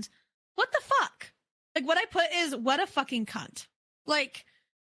husband. What the fuck? Like, what I put is, what a fucking cunt. Like,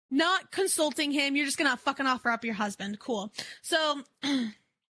 not consulting him. You're just gonna fucking offer up your husband. Cool. So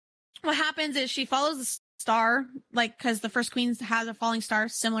what happens is she follows the star, like, because the first queen has a falling star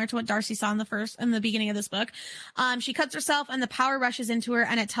similar to what Darcy saw in the beginning of this book. She cuts herself and the power rushes into her,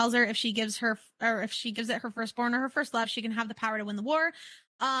 and it tells her if she gives it her firstborn or her first love, she can have the power to win the war.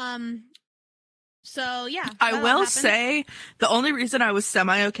 So yeah, I will say the only reason I was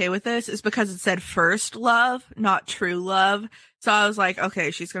semi okay with this is because it said first love, not true love. So I was like,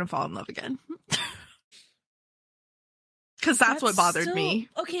 okay, she's gonna fall in love again. Because that's what bothered me.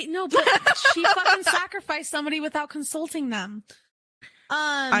 Okay, no, but she fucking sacrificed somebody without consulting them.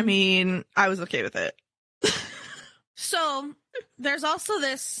 I mean, I was okay with it. So there's also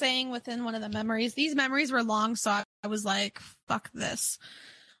this saying within one of the memories. These memories were long, so I was like, fuck this.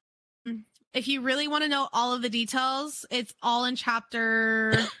 If you really want to know all of the details, it's all in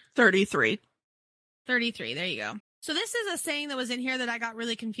chapter 33. 33, there you go. So this is a saying that was in here that I got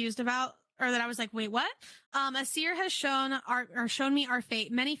really confused about. Or that I was like, wait, what? A seer has shown me our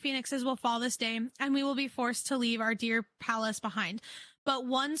fate. Many phoenixes will fall this day, and we will be forced to leave our dear palace behind. But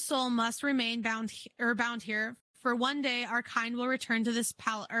one soul must remain bound here. For one day, our kind will return to this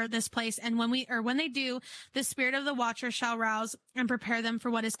place, and when they do, the spirit of the Watcher shall rouse and prepare them for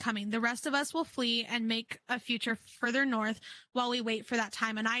what is coming. The rest of us will flee and make a future further north while we wait for that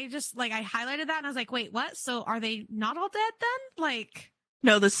time. And I just I highlighted that, and I was like, wait, what? So are they not all dead then? Like.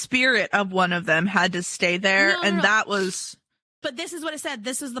 No, the spirit of one of them had to stay there, and that was... But this is what it said.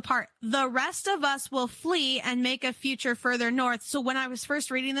 This is the part. The rest of us will flee and make a future further north. So when I was first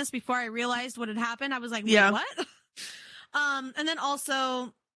reading this, before I realized what had happened, I was like, wait, what? And then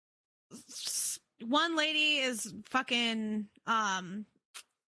also, one lady is fucking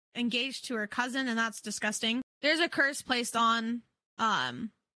engaged to her cousin, and that's disgusting. There's a curse placed on the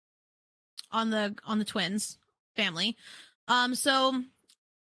twins family. So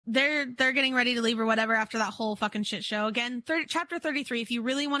they're getting ready to leave or whatever after that whole fucking shit show. Again, chapter 33. If you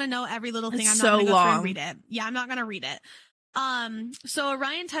really want to know every little thing, I'm not going to go through and read it. Yeah, I'm not going to read it. So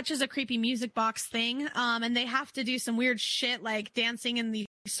Orion touches a creepy music box thing, and they have to do some weird shit like dancing in these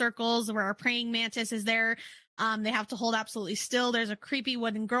circles where our praying mantis is there. They have to hold absolutely still. There's a creepy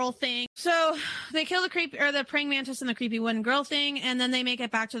wooden girl thing. So they kill the praying mantis and the creepy wooden girl thing, and then they make it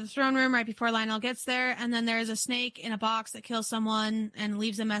back to the throne room right before Lionel gets there. And then there's a snake in a box that kills someone and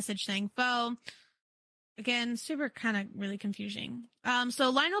leaves a message saying foe. Again, super kind of really confusing. So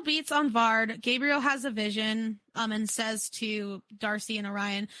Lionel beats on Vard. Gabriel has a vision, and says to Darcy and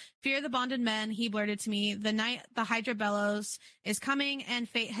Orion, fear the bonded men, he blurted to me. The night the Hydra bellows is coming and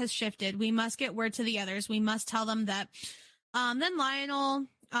fate has shifted. We must get word to the others. We must tell them that. Then Lionel,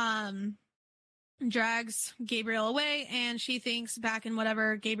 drags Gabriel away, and she thinks back in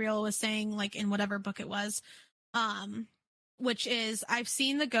whatever Gabriel was saying, like in whatever book it was, which is, I've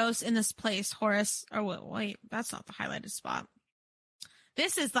seen the ghosts in this place, Horace. Oh, wait, that's not the highlighted spot.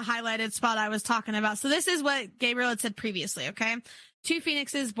 This is the highlighted spot I was talking about. So this is what Gabriel had said previously, okay? Two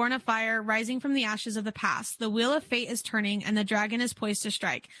phoenixes born of fire, rising from the ashes of the past. The wheel of fate is turning, and the dragon is poised to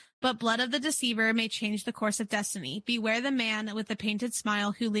strike. But blood of the deceiver may change the course of destiny. Beware the man with the painted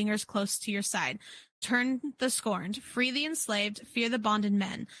smile who lingers close to your side. Turn the scorned, free the enslaved, fear the bonded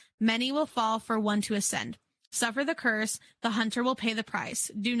men. Many will fall for one to ascend. Suffer the curse, the hunter will pay the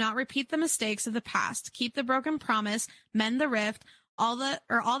price. Do not repeat the mistakes of the past. Keep the broken promise, mend the rift. All that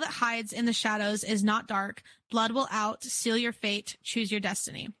hides in the shadows is not dark. Blood will out, seal your fate, choose your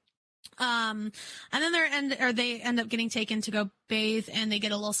destiny. And then they end up getting taken to go bathe, and they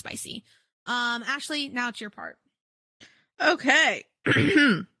get a little spicy. Ashley, now it's your part. Okay.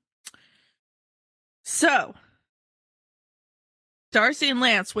 So, Darcy and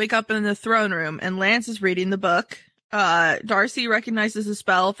Lance wake up in the throne room, and Lance is reading the book. Darcy recognizes a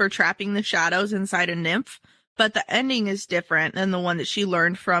spell for trapping the shadows inside a nymph, but the ending is different than the one that she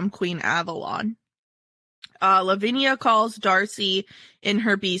learned from Queen Avalon. Lavinia calls Darcy in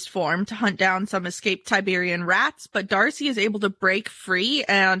her beast form to hunt down some escaped Tiberian rats, but Darcy is able to break free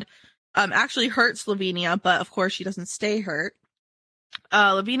and actually hurts Lavinia, but of course she doesn't stay hurt.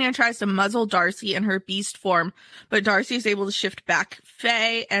 Lavinia tries to muzzle Darcy in her beast form, but Darcy is able to shift back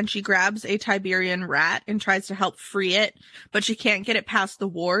Fae, and she grabs a Tiberian rat and tries to help free it, but she can't get it past the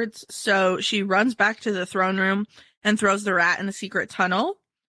wards, so she runs back to the throne room and throws the rat in the secret tunnel.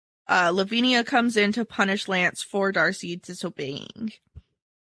 Lavinia comes in to punish Lance for Darcy disobeying.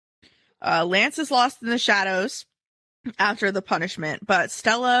 Lance is lost in the shadows after the punishment, but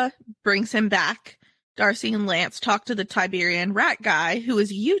Stella brings him back. Darcy and Lance talk to the Tiberian rat guy, who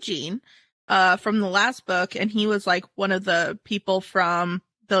is Eugene, from the last book, and he was like one of the people from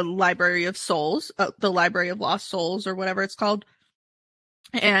the Library of Souls, the Library of Lost Souls, or whatever it's called.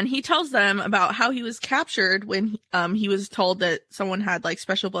 And he tells them about how he was captured when he was told that someone had like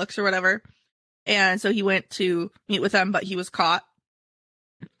special books or whatever. And so he went to meet with them, but he was caught.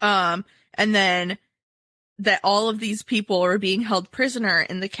 And then that all of these people are being held prisoner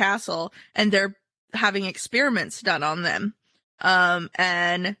in the castle, and they're having experiments done on them.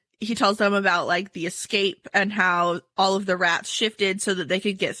 And he tells them about like the escape and how all of the rats shifted so that they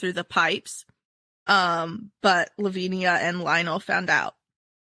could get through the pipes. But Lavinia and Lionel found out.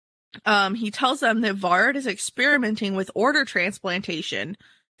 He tells them that Vard is experimenting with order transplantation,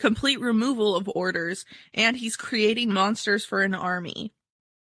 complete removal of orders, and he's creating monsters for an army.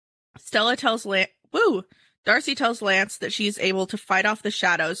 Darcy tells Lance that she's able to fight off the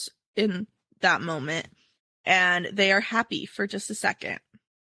shadows in that moment, and they are happy for just a second.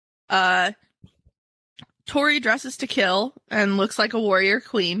 Tori dresses to kill and looks like a warrior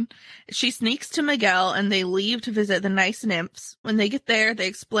queen. She sneaks to Miguel, and they leave to visit the nice nymphs. When they get there, they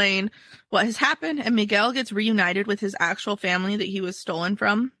explain what has happened, and Miguel gets reunited with his actual family that he was stolen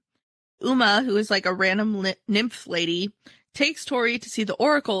from. Uma, who is like a random nymph lady, takes Tori to see the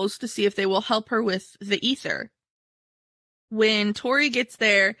oracles to see if they will help her with the ether. When Tori gets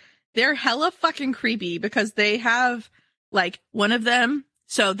there, they're hella fucking creepy because they have like one of them.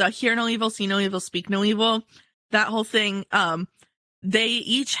 So the hear no evil, see no evil, speak no evil, that whole thing, they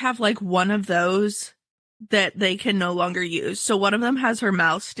each have like one of those that they can no longer use. So one of them has her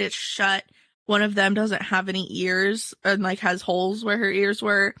mouth stitched shut. One of them doesn't have any ears and like has holes where her ears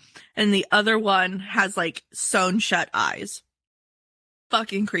were. And the other one has like sewn shut eyes.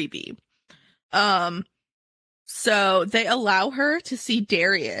 Fucking creepy. So they allow her to see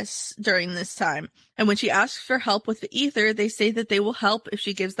Darius during this time. And when she asks for help with the ether, they say that they will help if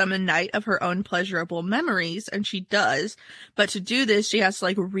she gives them a night of her own pleasurable memories. And she does. But to do this, she has to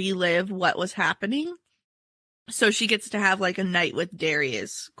like relive what was happening. So she gets to have like a night with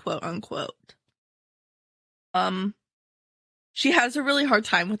Darius, quote unquote. She has a really hard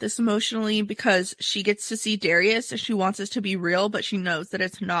time with this emotionally because she gets to see Darius and she wants this to be real, but she knows that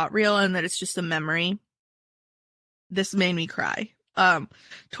it's not real and that it's just a memory. This made me cry.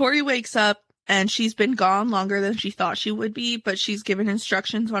 Tori wakes up and she's been gone longer than she thought she would be, but she's given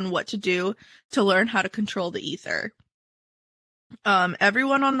instructions on what to do to learn how to control the ether.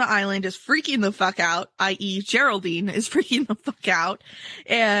 Everyone on the island is freaking the fuck out, i.e. Geraldine is freaking the fuck out.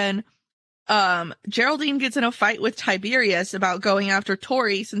 And Geraldine gets in a fight with Tiberius about going after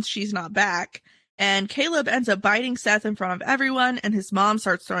Tori since she's not back. And Caleb ends up biting Seth in front of everyone, and his mom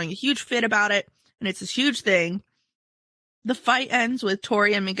starts throwing a huge fit about it, and it's this huge thing. The fight ends with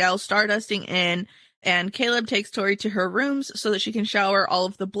Tori and Miguel stardusting in, and Caleb takes Tori to her rooms so that she can shower all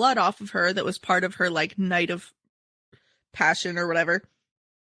of the blood off of her that was part of her, like, night of passion or whatever.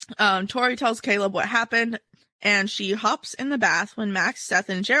 Tori tells Caleb what happened, and she hops in the bath when Max, Seth,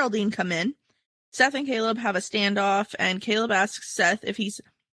 and Geraldine come in. Seth and Caleb have a standoff, and Caleb asks Seth if he's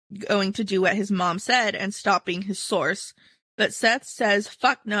going to do what his mom said and stop being his source. But Seth says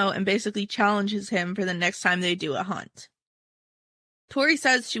fuck no and basically challenges him for the next time they do a hunt. Tori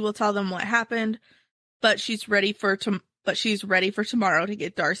says she will tell them what happened, but she's ready for tomorrow to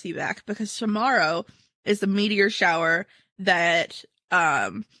get Darcy back, because tomorrow is the meteor shower that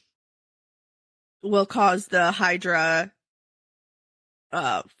will cause the Hydra,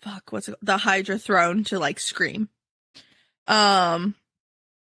 the Hydra throne to, like, scream. Lionel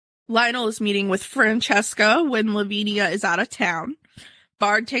is meeting with Francesca when Lavinia is out of town.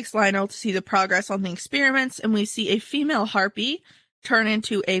 Bard takes Lionel to see the progress on the experiments, and we see a female harpy turn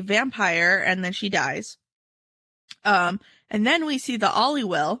into a vampire, and then she dies. And then we see the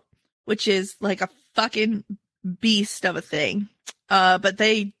Olliewell, which is like a fucking beast of a thing. But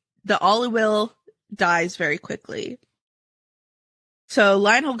the Olliewell dies very quickly. So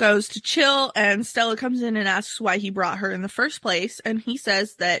Lionel goes to chill, and Stella comes in and asks why he brought her in the first place, and he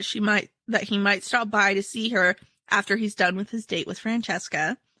says that he might stop by to see her after he's done with his date with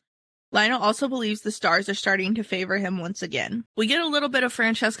Francesca. Lionel also believes the stars are starting to favor him once again. We get a little bit of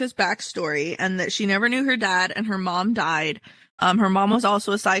Francesca's backstory, and that she never knew her dad, and her mom died. Her mom was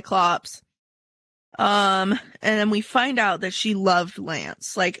also a Cyclops. And then we find out that she loved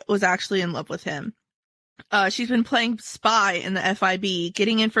Lance, like, was actually in love with him. She's been playing spy in the FIB,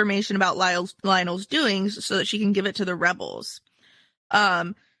 getting information about Lionel's doings so that she can give it to the rebels.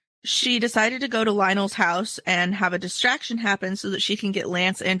 She decided to go to Lionel's house and have a distraction happen so that she can get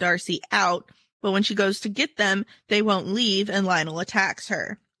Lance and Darcy out, but when she goes to get them, they won't leave and Lionel attacks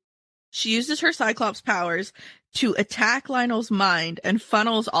her. She uses her Cyclops powers to attack Lionel's mind and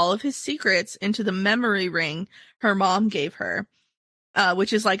funnels all of his secrets into the memory ring her mom gave her,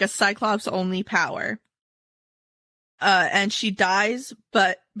 which is like a Cyclops-only power. And she dies,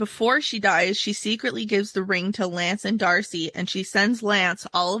 but before she dies, she secretly gives the ring to Lance and Darcy, and she sends Lance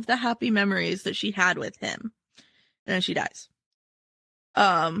all of the happy memories that she had with him. And then she dies.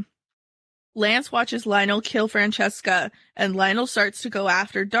 Lance watches Lionel kill Francesca, and Lionel starts to go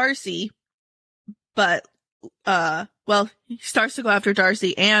after Darcy, but, he starts to go after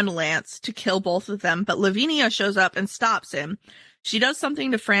Darcy and Lance to kill both of them, but Lavinia shows up and stops him. She does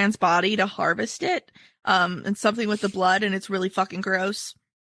something to Fran's body to harvest it, and something with the blood, and it's really fucking gross.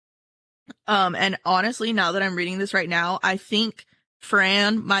 And honestly, now that I'm reading this right now, I think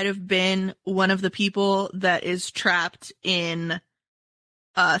Fran might have been one of the people that is trapped in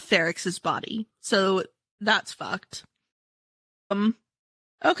Therix's body. So that's fucked.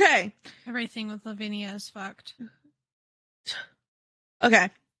 Okay. Everything with Lavinia is fucked. Okay.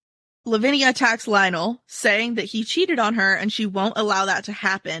 Lavinia attacks Lionel, saying that he cheated on her and she won't allow that to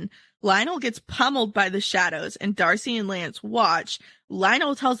happen. Lionel gets pummeled by the shadows, and Darcy and Lance watch.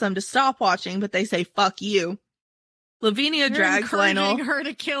 Lionel tells them to stop watching, but they say, fuck you. Lavinia drags Lionel. Her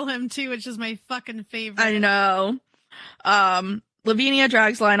to kill him too, which is my fucking favorite. I know. Lavinia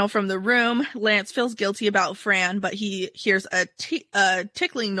drags Lionel from the room. Lance feels guilty about Fran, but he hears a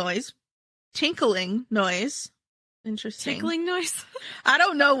tinkling noise. Interesting. Tickling noise? I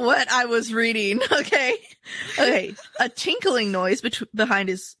don't know what I was reading. Okay. A tinkling noise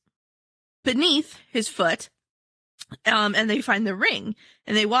beneath his foot. And they find the ring,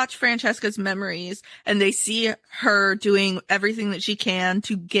 and they watch Francesca's memories, and they see her doing everything that she can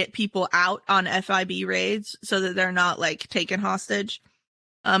to get people out on FIB raids so that they're not, like, taken hostage.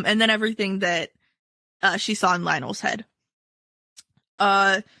 And then everything that she saw in Lionel's head.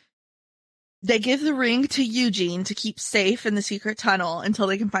 They give the ring to Eugene to keep safe in the secret tunnel until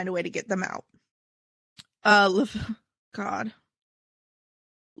they can find a way to get them out. God.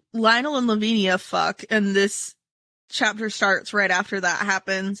 Lionel and Lavinia fuck, and this chapter starts right after that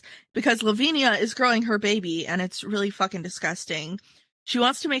happens, because Lavinia is growing her baby, and it's really fucking disgusting. She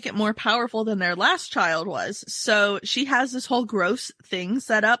wants to make it more powerful than their last child was, so she has this whole gross thing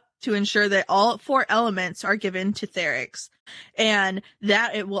set up to ensure that all 4 elements are given to Therix, and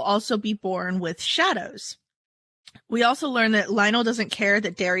that it will also be born with shadows. We also learn that Lionel doesn't care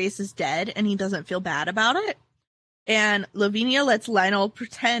that Darius is dead, and he doesn't feel bad about it. And Lavinia lets Lionel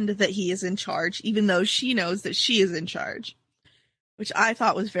pretend that he is in charge, even though she knows that she is in charge, which I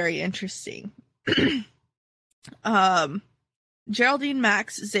thought was very interesting. Geraldine,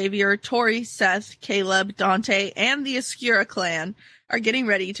 Max, Xavier, Tori, Seth, Caleb, Dante, and the Oscura clan are getting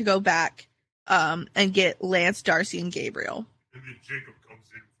ready to go back and get Lance, Darcy, and Gabriel. And then Jacob comes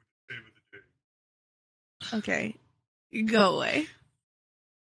in for the save of the day. Okay. Go away.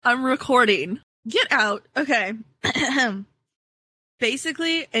 I'm recording. Get out. Okay.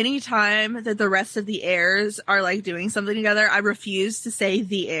 Basically, anytime that the rest of the heirs are, like, doing something together, I refuse to say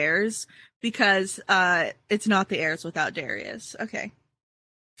the heirs, because it's not the heirs without Darius. Okay.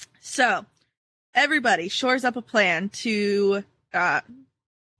 So, everybody shores up a plan to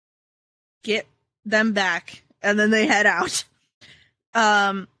get them back, and then they head out.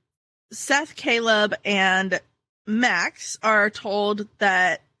 Seth, Caleb, and Max are told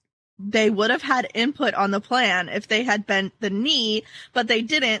that they would have had input on the plan if they had bent the knee, but they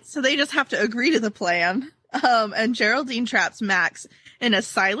didn't, so they just have to agree to the plan. And Geraldine traps Max in a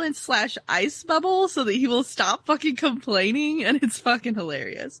silence/ice bubble so that he will stop fucking complaining, and it's fucking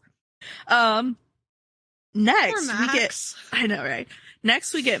hilarious. Next, we get, I know, right?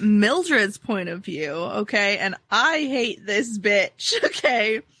 Next, we get Mildred's point of view, okay? And I hate this bitch,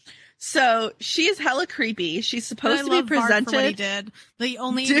 okay? So, she's hella creepy. She's supposed to be presented. For what he did. The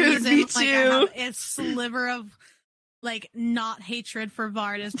only Dude, reason me like, I too. have a sliver of like not hatred for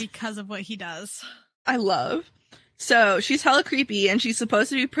Vard is because of what he does. I love. So, she's hella creepy, and she's supposed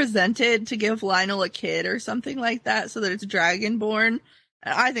to be presented to give Lionel a kid or something like that so that it's dragonborn.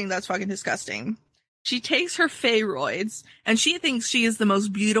 And I think that's fucking disgusting. She takes her Feyroids, and she thinks she is the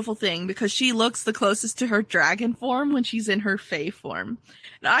most beautiful thing because she looks the closest to her dragon form when she's in her Fey form.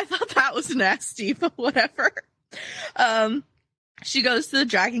 And I thought that was nasty, but whatever. She goes to the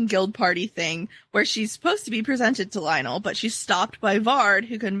Dragon Guild party thing where she's supposed to be presented to Lionel, but she's stopped by Vard,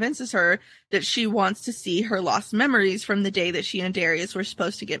 who convinces her that she wants to see her lost memories from the day that she and Darius were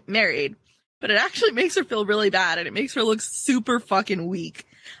supposed to get married. But it actually makes her feel really bad, and it makes her look super fucking weak.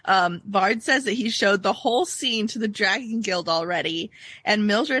 Vard says that he showed the whole scene to the Dragon Guild already, and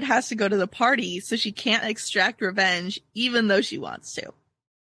Mildred has to go to the party, so she can't extract revenge, even though she wants to.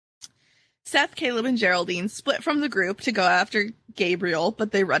 Seth, Caleb, and Geraldine split from the group to go after Gabriel,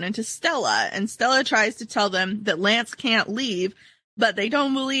 but they run into Stella, and Stella tries to tell them that Lance can't leave, but they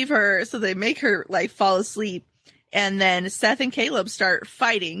don't believe her, so they make her, fall asleep. And then Seth and Caleb start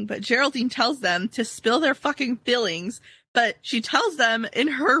fighting, but Geraldine tells them to spill their fucking feelings, but she tells them in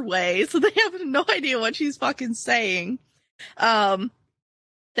her way, so they have no idea what she's fucking saying.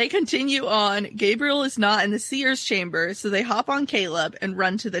 They continue on. Gabriel is not in the Seer's chamber, so they hop on Caleb and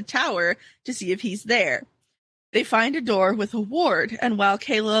run to the tower to see if he's there. They find a door with a ward, and while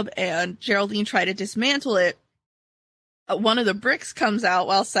Caleb and Geraldine try to dismantle it, one of the bricks comes out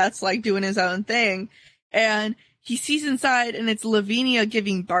while Seth's, doing his own thing, and he sees inside, and it's Lavinia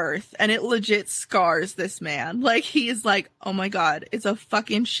giving birth, and it legit scars this man. He is oh my god, it's a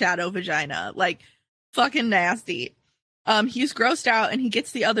fucking shadow vagina. Fucking nasty. He's grossed out, and he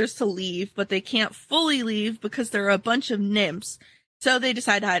gets the others to leave, but they can't fully leave because there are a bunch of nymphs, so they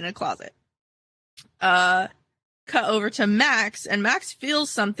decide to hide in a closet. Cut over to Max, and Max feels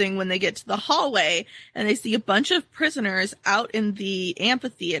something when they get to the hallway, and they see a bunch of prisoners out in the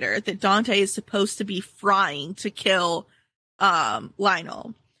amphitheater that Dante is supposed to be frying to kill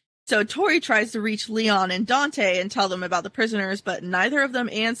Lionel. So Tori tries to reach Leon and Dante and tell them about the prisoners, but neither of them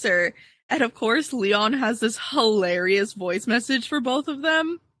answer. And of course, Leon has this hilarious voice message for both of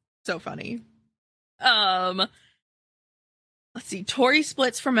them. So funny. Let's see. Tori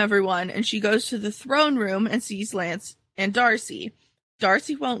splits from everyone, and she goes to the throne room and sees Lance and Darcy.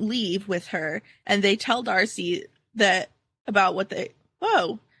 Darcy won't leave with her, and they tell Darcy they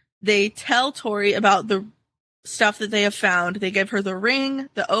tell Tori about the stuff that they have found. They give her the ring,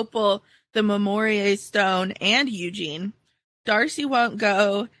 the opal, the Memoria stone, and Eugene. Darcy won't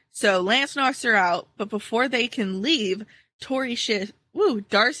go, so Lance knocks her out, but before they can leave, Darcy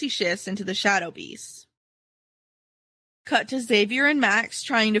shifts into the Shadow Beast. Cut to Xavier and Max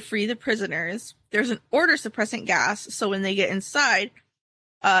trying to free the prisoners. There's an order suppressant gas, so when they get inside,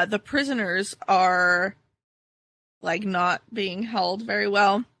 the prisoners are, not being held very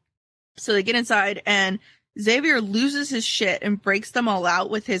well. So they get inside, and Xavier loses his shit and breaks them all out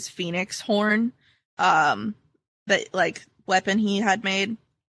with his phoenix horn, weapon he had made.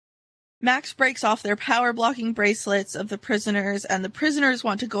 Max breaks off their power-blocking bracelets of the prisoners, and the prisoners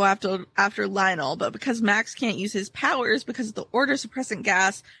want to go after Lionel, but because Max can't use his powers because of the order-suppressant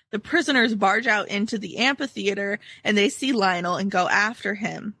gas, the prisoners barge out into the amphitheater, and they see Lionel and go after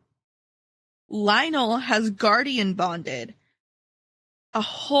him. Lionel has guardian bonded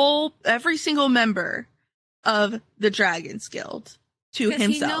every single member of the Dragons Guild to himself.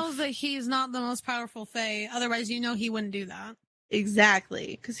 Because he knows that he's not the most powerful Fae, otherwise he wouldn't do that.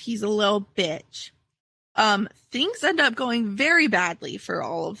 Exactly, because he's a little bitch. Things end up going very badly for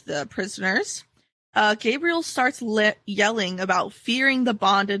all of the prisoners. Gabriel starts yelling about fearing the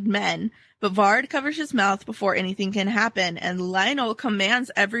bonded men, but Vard covers his mouth before anything can happen, and Lionel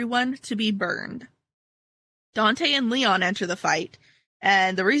commands everyone to be burned. Dante and Leon enter the fight,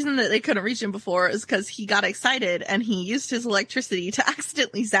 and the reason that they couldn't reach him before is because he got excited, and he used his electricity to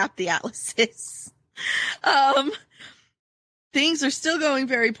accidentally zap the atlases. Things are still going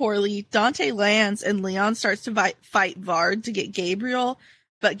very poorly. Dante lands and Leon starts to fight Vard to get Gabriel,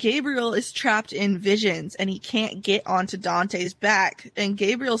 but Gabriel is trapped in visions and he can't get onto Dante's back, and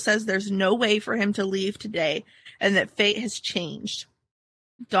Gabriel says there's no way for him to leave today and that fate has changed.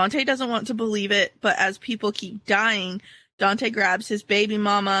 Dante doesn't want to believe it, but as people keep dying, Dante grabs his baby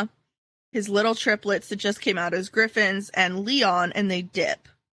mama, his little triplets that just came out as griffins, and Leon, and they dip.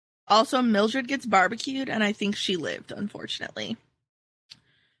 Also, Mildred gets barbecued, and I think she lived, unfortunately.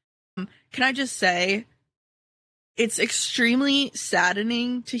 Can I just say, it's extremely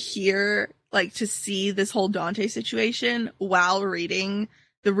saddening to hear, like, to see this whole Dante situation while reading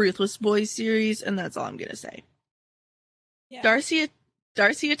the Ruthless Boys series, and that's all I'm gonna say. Yeah.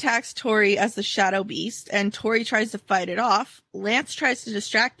 Darcy attacks Tori as the Shadow Beast, and Tori tries to fight it off. Lance tries to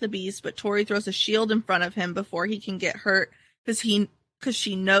distract the beast, but Tori throws a shield in front of him before he can get hurt, because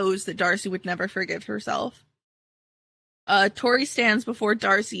she knows that Darcy would never forgive herself. Tori stands before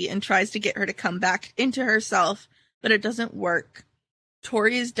Darcy and tries to get her to come back into herself, but it doesn't work.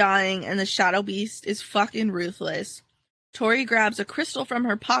 Tori is dying, and the Shadow Beast is fucking ruthless. Tori grabs a crystal from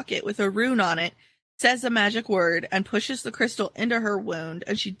her pocket with a rune on it, says a magic word, and pushes the crystal into her wound,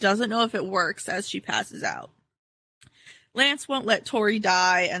 and she doesn't know if it works as she passes out. Lance won't let Tori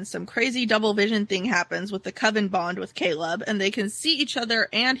die, and some crazy double vision thing happens with the coven bond with Caleb, and they can see each other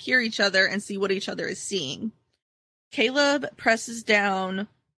and hear each other and see what each other is seeing. Caleb puts down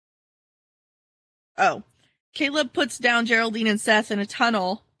Geraldine and Seth in a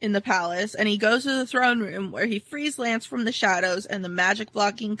tunnel in the palace, and he goes to the throne room where he frees Lance from the shadows and the magic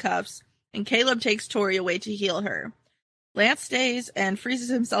blocking cuffs, and Caleb takes Tori away to heal her. Lance stays and freezes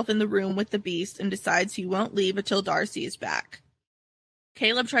himself in the room with the beast and decides he won't leave until Darcy is back.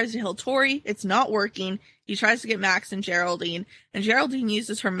 Caleb tries to heal Tori. It's not working. He tries to get Max and Geraldine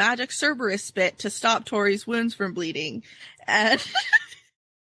uses her magic Cerberus spit to stop Tori's wounds from bleeding. And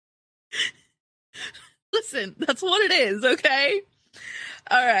listen, that's what it is, okay?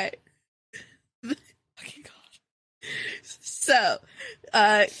 All right. Fucking God. So,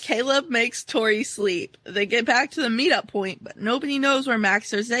 Caleb makes Tori sleep. They get back to the meetup point, but nobody knows where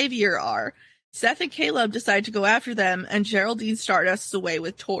Max or Xavier are. Seth and Caleb decide to go after them, and Geraldine Stardusts away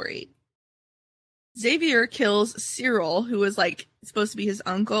with Tori. Xavier kills Cyril, who was, like, supposed to be his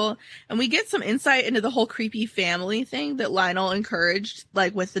uncle, and we get some insight into the whole creepy family thing that Lionel encouraged,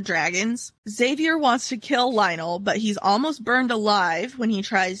 like, with the dragons. Xavier wants to kill Lionel, but he's almost burned alive when he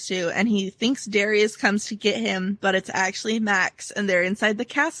tries to, and he thinks Darius comes to get him, but it's actually Max, and they're inside the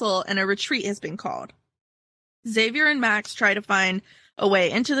castle, and a retreat has been called. Xavier and Max try to find a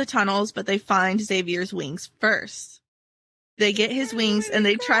way into the tunnels, but they find Xavier's wings first. They get his wings and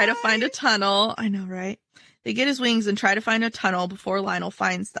they try to find a tunnel. I know, right? They get his wings and try to find a tunnel before Lionel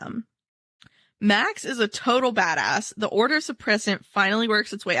finds them. Max is a total badass. The order suppressant finally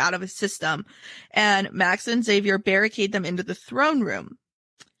works its way out of his system, and Max and Xavier barricade them into the throne room.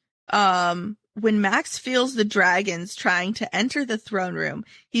 When Max feels the dragons trying to enter the throne room,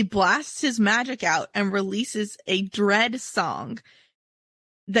 he blasts his magic out and releases a dread song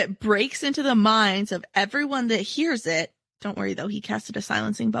that breaks into the minds of everyone that hears it. Don't worry, though, he casted a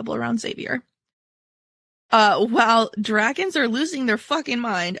silencing bubble around Xavier. While dragons are losing their fucking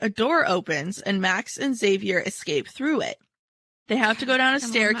mind, a door opens, and Max and Xavier escape through it. They have to go down a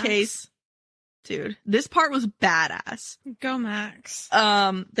staircase. Dude, this part was badass. Go, Max.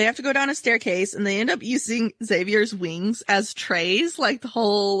 They have to go down a staircase, and they end up using Xavier's wings as trays, like the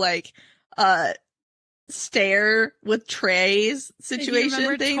whole, like, stair with trays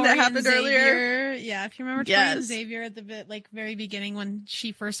situation thing that happened earlier. Yeah, if you remember Tori and Xavier at the very beginning when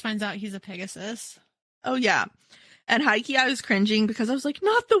she first finds out he's a Pegasus. Oh yeah. And Heike, I was cringing because I was like,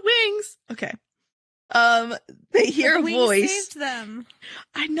 not the wings. Okay. They hear a voice. Saved them.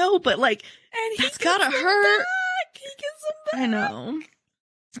 I know, but like, and that's gotta hurt. He gets them back. I know.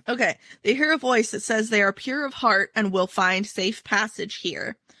 Okay. They hear a voice that says they are pure of heart and will find safe passage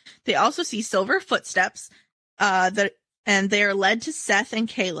here. They also see silver footsteps, and they are led to Seth and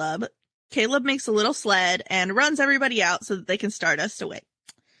Caleb. Caleb makes a little sled and runs everybody out so that they can Stardust away.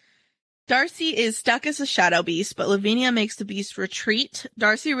 Darcy is stuck as a shadow beast, but Lavinia makes the beast retreat.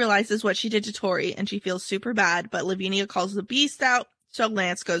 Darcy realizes what she did to Tori, and she feels super bad, but Lavinia calls the beast out, so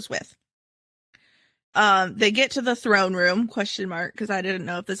Lance goes with. They get to the throne room, because I didn't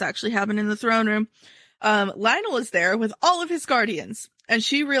know if this actually happened in the throne room. Lionel is there with all of his guardians, and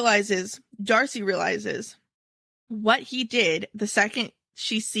Darcy realizes what he did the second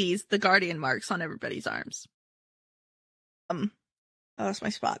she sees the guardian marks on everybody's arms. I lost my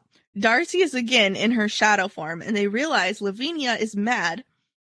spot. Darcy is again in her shadow form, and they realize Lavinia is mad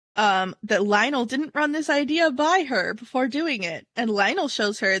that Lionel didn't run this idea by her before doing it, and Lionel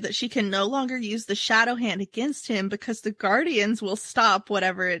shows her that she can no longer use the shadow hand against him because the guardians will stop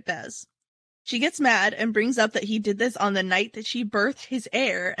whatever it does. She gets mad and brings up that he did this on the night that she birthed his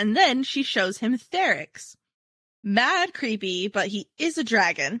heir, and then she shows him Therix. mad creepy, but he is a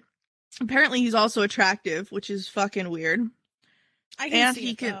dragon. Apparently he's also attractive, which is fucking weird. I can And see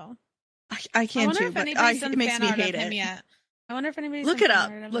he it, can- though. I can I wonder too, if but anybody's done it makes fan me art hate of him it. yet. I wonder if anybody's Look done it fan up.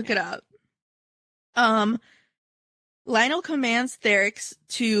 art of him Look yet. it up. Lionel commands Therix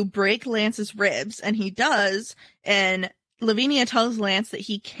to break Lance's ribs, and he does, and Lavinia tells Lance that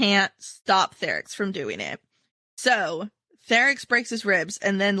he can't stop Therix from doing it. So, Therix breaks his ribs,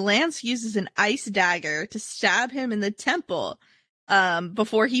 and then Lance uses an ice dagger to stab him in the temple,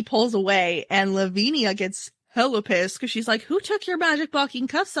 before he pulls away, and Lavinia gets hella pissed, because she's like, who took your magic blocking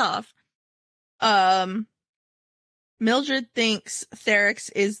cuffs off? Mildred thinks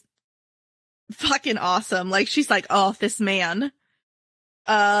Therix is fucking awesome. Like, she's like, oh, this man.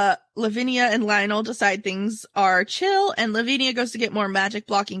 Lavinia and Lionel decide things are chill, and Lavinia goes to get more magic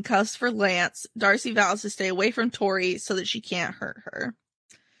blocking cuffs for Lance. Darcy vows to stay away from Tori so that she can't hurt her.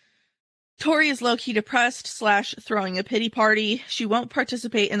 Tori is low-key depressed / throwing a pity party. She won't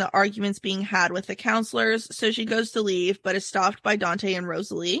participate in the arguments being had with the counselors, so she goes to leave, but is stopped by Dante and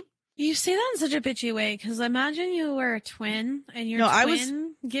Rosalie. You say that in such a bitchy way, because imagine you were a twin, and your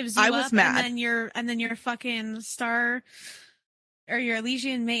twin gives you up, mad. and then your fucking star, or your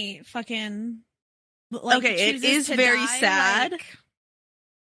Elysian mate fucking, like, okay, it chooses is to very die, sad, like...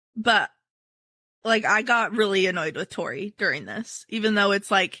 but, like, I got really annoyed with Tori during this, even though it's,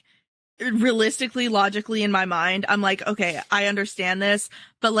 like, realistically, logically in my mind, I'm like, okay, I understand this,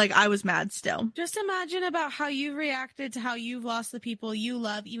 but, like, I was mad still. Just imagine about how you reacted to how you've lost the people you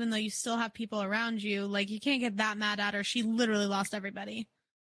love, even though you still have people around you. Like, you can't get that mad at her. She literally lost everybody.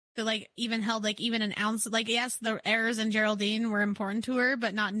 So, like, even held, like, even an ounce. Like, yes, the errors in Geraldine were important to her,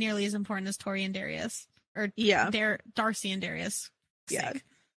 but not nearly as important as Tori and Darius. Or, Darcy and Darius. Yeah.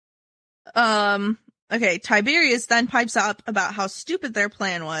 Okay, Tiberius then pipes up about how stupid their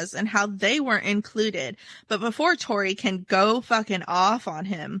plan was and how they weren't included. But before Tori can go fucking off on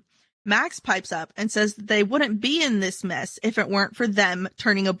him, Max pipes up and says that they wouldn't be in this mess if it weren't for them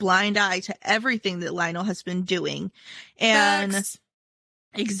turning a blind eye to everything that Lionel has been doing. And Max.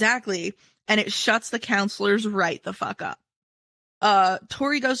 Exactly. And it shuts the counselors right the fuck up.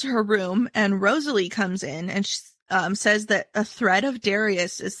 Tori goes to her room and Rosalie comes in and says that a thread of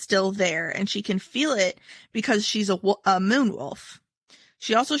Darius is still there and she can feel it because she's a moon wolf.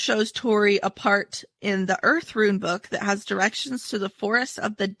 She also shows Tori a part in the Earth rune book that has directions to the Forest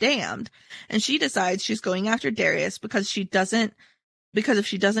of the Damned, and she decides she's going after Darius because if she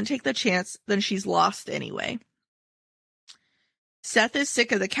doesn't take the chance, then she's lost anyway. Seth is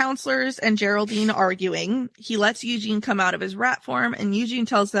sick of the counselors and Geraldine arguing. He lets Eugene come out of his rat form, and Eugene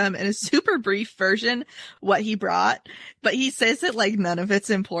tells them in a super brief version what he brought, but he says that, like, none of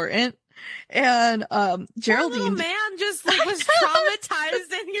it's important. And, Geraldine... Poor little man just, like, was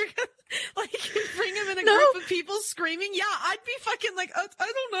traumatized, and you're gonna, like, you bring him in a group of people screaming. Yeah, I'd be fucking like, I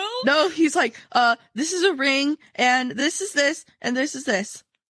don't know. No, he's like, this is a ring, and this is this, and this is this.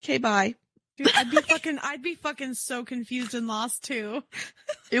 Okay, bye. Dude, I'd be fucking so confused and lost too.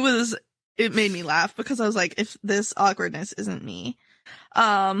 It made me laugh because I was like, if this awkwardness isn't me.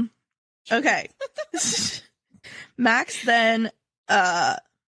 Okay. Max then,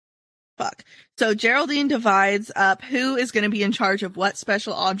 So Geraldine divides up who is going to be in charge of what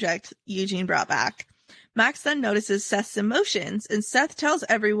special object Eugene brought back. Max then notices Seth's emotions, and Seth tells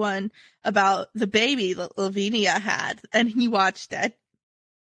everyone about the baby that Lavinia had, and he watched it.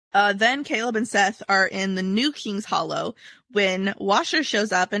 Then Caleb and Seth are in the new King's Hollow when Washer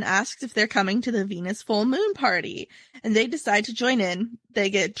shows up and asks if they're coming to the Venus full moon party, and they decide to join in. They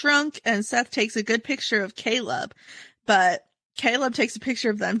get drunk, and Seth takes a good picture of Caleb, but Caleb takes a picture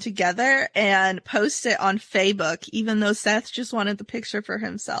of them together and posts it on Facebook, even though Seth just wanted the picture for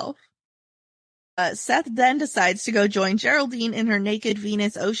himself. Seth then decides to go join Geraldine in her naked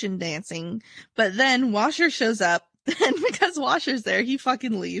Venus ocean dancing, but then Washer shows up, and because Washer's there, he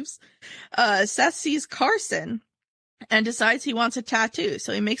fucking leaves. Seth sees Carson and decides he wants a tattoo,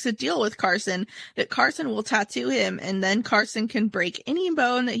 so he makes a deal with Carson that Carson will tattoo him, and then Carson can break any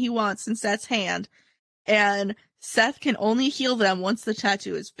bone that he wants in Seth's hand, and Seth can only heal them once the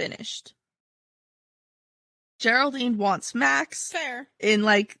tattoo is finished. Geraldine wants Max. Fair.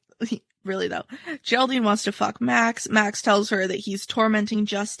 Really though. Geraldine wants to fuck Max. Max tells her that he's tormenting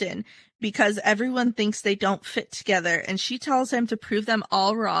Justin because everyone thinks they don't fit together, and she tells him to prove them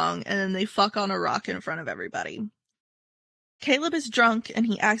all wrong, and then they fuck on a rock in front of everybody. Caleb is drunk, and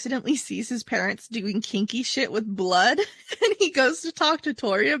he accidentally sees his parents doing kinky shit with blood, and he goes to talk to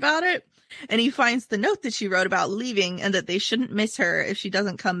Tori about it, and he finds the note that she wrote about leaving and that they shouldn't miss her if she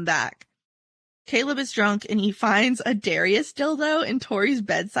doesn't come back. Caleb is drunk and he finds a Darius dildo in Tori's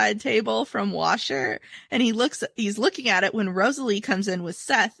bedside table from Washer, and he's looking at it when Rosalie comes in with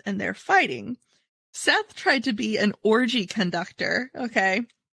Seth and they're fighting. Seth tried to be an orgy conductor, okay?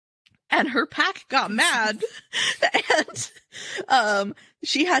 And her pack got mad and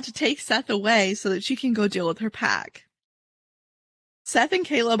she had to take Seth away so that she can go deal with her pack. Seth and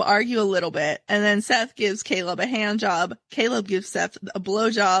Caleb argue a little bit, and then Seth gives Caleb a hand job. Caleb gives Seth a blow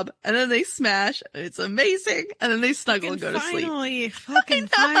job, and then they smash. It's amazing. And then they snuggle and go to sleep. Finally.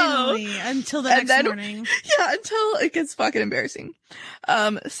 Until the next morning. Yeah, until it gets fucking embarrassing.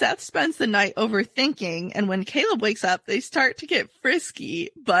 Seth spends the night overthinking, and when Caleb wakes up, they start to get frisky,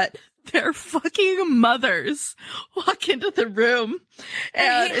 but their fucking mothers walk into the room.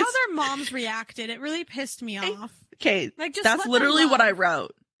 And I hate how their moms reacted. It really pissed me off. Okay, like, just that's literally what I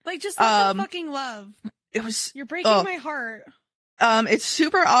wrote. Like, just let them fucking love. You're breaking my heart. It's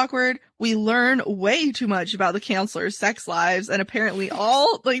super awkward. We learn way too much about the counselors' sex lives, and apparently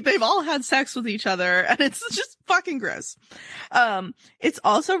they've all had sex with each other, and it's just fucking gross. It's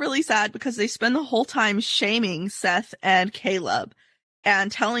also really sad because they spend the whole time shaming Seth and Caleb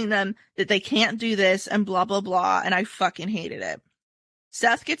and telling them that they can't do this and blah, blah, blah, and I fucking hated it.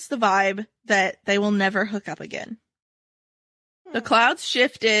 Seth gets the vibe that they will never hook up again. The clouds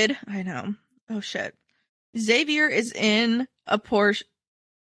shifted. I know. Oh, shit. Xavier is in a Porsche.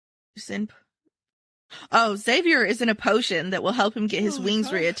 Xavier is in a potion that will help him get his wings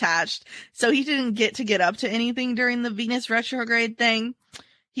reattached. So he didn't get up to anything during the Venus retrograde thing.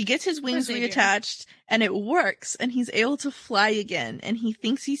 He gets his wings reattached and it works and he's able to fly again. And he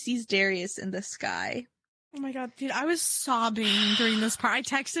thinks he sees Darius in the sky. Oh my god, dude, I was sobbing during this part. I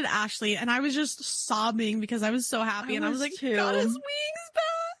texted Ashley and I was just sobbing because I was so happy and I was like, got his wings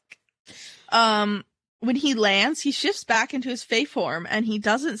back. When he lands, he shifts back into his Fae form and he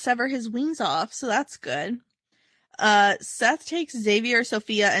doesn't sever his wings off, so that's good. Seth takes Xavier,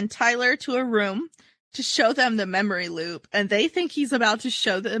 Sophia, and Tyler to a room to show them the memory loop, and they think he's about to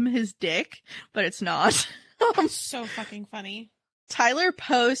show them his dick, but it's not. So fucking funny. Tyler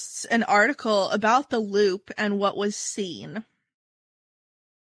posts an article about the loop and what was seen.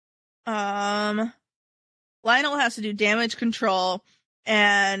 Lionel has to do damage control,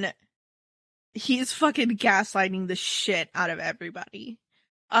 and he's fucking gaslighting the shit out of everybody.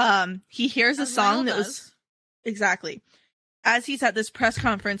 He hears a song that was... Exactly. As he's at this press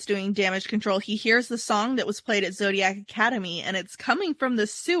conference doing damage control, he hears the song that was played at Zodiac Academy, and it's coming from the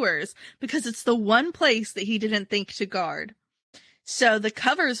sewers because it's the one place that he didn't think to guard. So the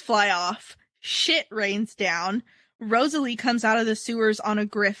covers fly off, shit rains down, Rosalie comes out of the sewers on a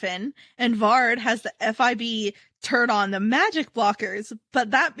griffin, and Vard has the FIB turn on the magic blockers,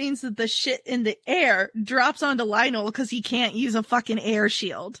 but that means that the shit in the air drops onto Lionel because he can't use a fucking air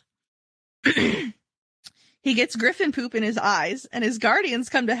shield. He gets griffin poop in his eyes, and his guardians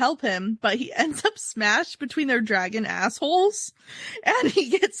come to help him, but he ends up smashed between their dragon assholes, and he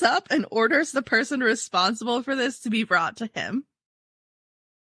gets up and orders the person responsible for this to be brought to him.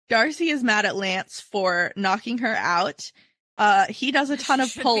 Darcy is mad at Lance for knocking her out. He does a ton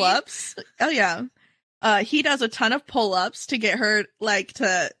of pull-ups. Oh, yeah. He does a ton of pull-ups to get her,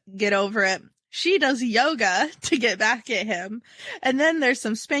 to get over it. She does yoga to get back at him. And then there's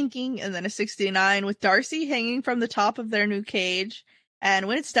some spanking and then a 69 with Darcy hanging from the top of their new cage. And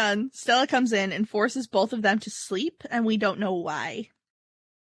when it's done, Stella comes in and forces both of them to sleep, and we don't know why.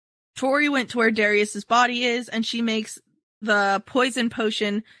 Tori went to where Darius's body is, and she makes the poison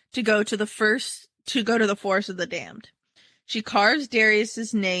potion to go to the Forest of the Damned. She carves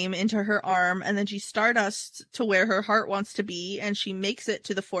Darius's name into her arm, and then she stardusts to where her heart wants to be, and she makes it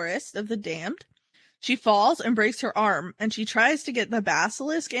to the Forest of the Damned. She falls and breaks her arm, and she tries to get the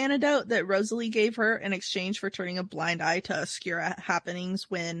basilisk antidote that Rosalie gave her in exchange for turning a blind eye to obscure happenings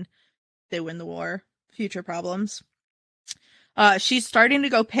when they win the war. Future problems. She's starting to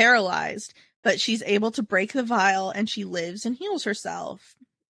go paralyzed, but she's able to break the vial, and she lives and heals herself.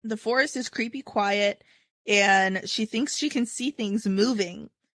 The forest is creepy quiet, and she thinks she can see things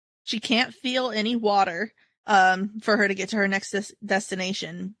moving. She can't feel any water for her to get to her next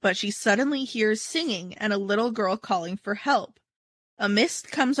destination, but she suddenly hears singing and a little girl calling for help. A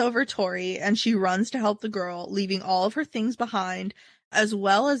mist comes over Tori, and she runs to help the girl, leaving all of her things behind, as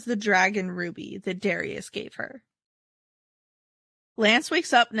well as the dragon ruby that Darius gave her. Lance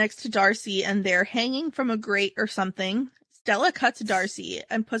wakes up next to Darcy, and they're hanging from a grate or something. Stella cuts Darcy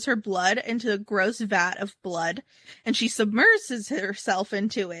and puts her blood into a gross vat of blood, and she submerges herself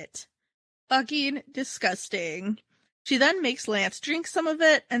into it. Fucking disgusting. She then makes Lance drink some of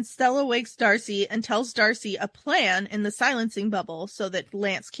it, and Stella wakes Darcy and tells Darcy a plan in the silencing bubble so that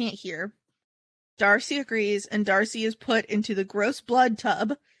Lance can't hear. Darcy agrees, and Darcy is put into the gross blood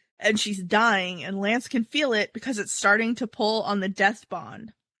tub, and she's dying, and Lance can feel it because it's starting to pull on the death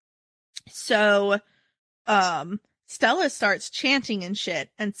bond. So, Stella starts chanting and shit,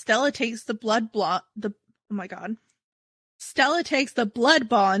 and Stella takes the Stella takes the blood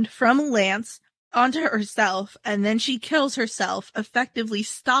bond from Lance onto herself, and then she kills herself, effectively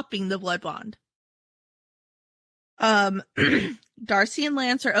stopping the blood bond. Darcy and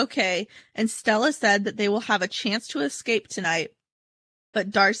Lance are okay, and Stella said that they will have a chance to escape tonight, but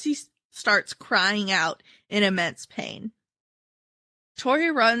Darcy starts crying out in immense pain.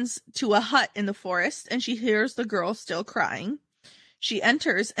 Tori runs to a hut in the forest, and she hears the girl still crying. She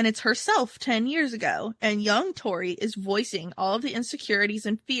enters, and it's herself 10 years ago, and young Tori is voicing all of the insecurities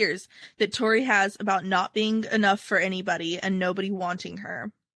and fears that Tori has about not being enough for anybody and nobody wanting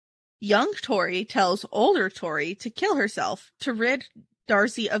her. Young Tori tells older Tori to kill herself to rid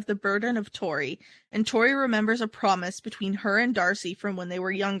Darcy of the burden of Tori, and Tori remembers a promise between her and Darcy from when they were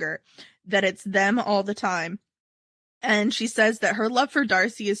younger, that it's them all the time. And she says that her love for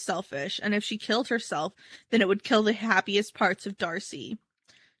Darcy is selfish, and if she killed herself, then it would kill the happiest parts of Darcy.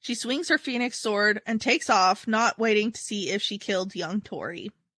 She swings her phoenix sword and takes off, not waiting to see if she killed young Tori.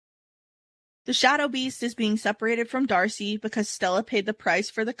 The Shadow Beast is being separated from Darcy because Stella paid the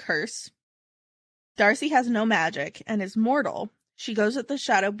price for the curse. Darcy has no magic and is mortal. She goes at the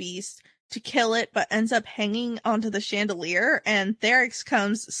Shadow Beast to kill it, but ends up hanging onto the chandelier, and Therix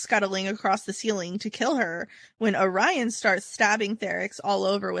comes scuttling across the ceiling to kill her when Orion starts stabbing Therix all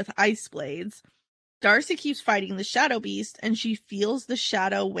over with ice blades. Darcy keeps fighting the Shadow Beast, and she feels the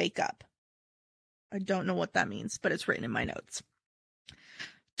shadow wake up. I don't know what that means, but it's written in my notes.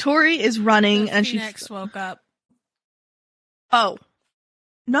 Tori is running, and she woke up. Oh.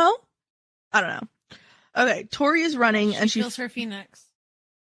 No? I don't know. Okay, Tori is running, and she feels her phoenix.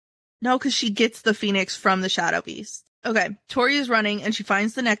 No, because she gets the phoenix from the Shadow Beast. Okay, Tori is running, and she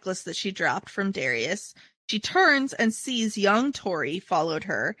finds the necklace that she dropped from Darius. She turns and sees young Tori followed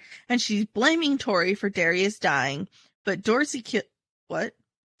her, and she's blaming Tori for Darius dying, but Tori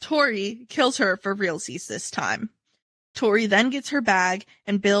kills her for realsies this time. Tori then gets her bag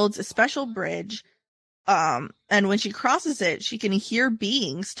and builds a special bridge, and when she crosses it, she can hear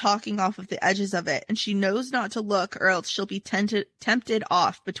beings talking off of the edges of it, and she knows not to look or else she'll be tempted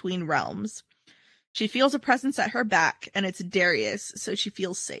off between realms. She feels a presence at her back, and it's Darius, so she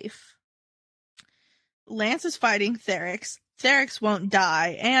feels safe. Lance is fighting Therix. Therix won't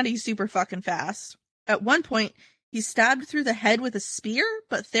die, and he's super fucking fast. At one point, he's stabbed through the head with a spear,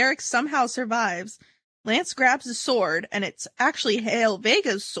 but Therix somehow survives. Lance grabs a sword, and it's actually Hale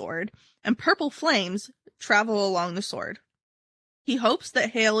Vega's sword, and purple flames travel along the sword. He hopes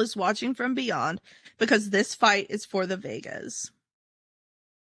that Hale is watching from beyond, because this fight is for the Vegas.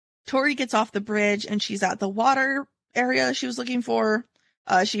 Tori gets off the bridge, and she's at the water area she was looking for.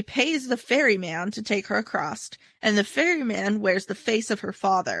 She pays the ferryman to take her across, and the ferryman wears the face of her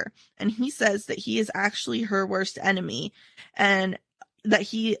father, and he says that he is actually her worst enemy, and that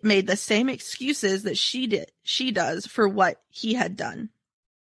he made the same excuses that she does for what he had done.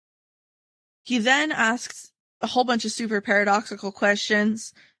 He then asks a whole bunch of super paradoxical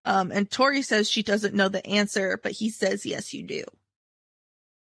questions, and Tori says she doesn't know the answer, but he says, yes, you do.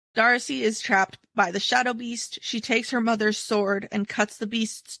 Darcy is trapped by the Shadow Beast. She takes her mother's sword and cuts the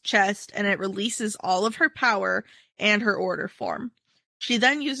beast's chest, and it releases all of her power and her order form. She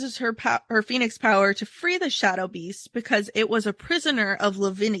then uses her phoenix power to free the Shadow Beast because it was a prisoner of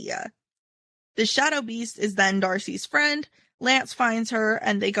Lavinia. The Shadow Beast is then Darcy's friend. Lance finds her,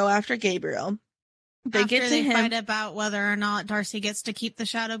 and they go after Gabriel. They fight about whether or not Darcy gets to keep the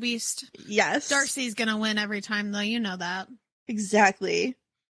Shadow Beast. Yes. Darcy's gonna win every time, though. You know that. Exactly.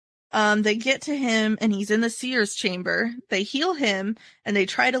 They get to him, and he's in the seer's chamber. They heal him, and they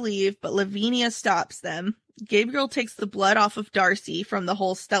try to leave, but Lavinia stops them. Gabriel takes the blood off of Darcy from the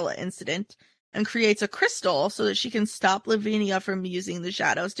whole Stella incident and creates a crystal so that she can stop Lavinia from using the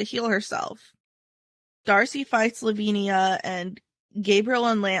shadows to heal herself. Darcy fights Lavinia, and Gabriel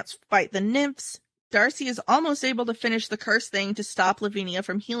and Lance fight the nymphs. Darcy is almost able to finish the curse thing to stop Lavinia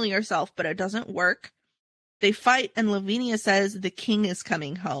from healing herself, but it doesn't work. They fight, and Lavinia says the king is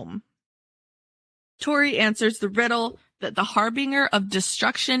coming home. Tori answers the riddle that the harbinger of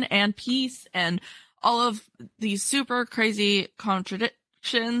destruction and peace and all of these super crazy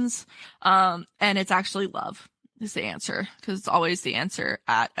contradictions, and it's actually love is the answer, because it's always the answer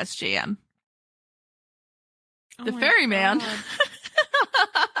at SJM. The ferryman.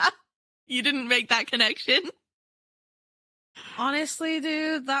 You didn't make that connection? Honestly,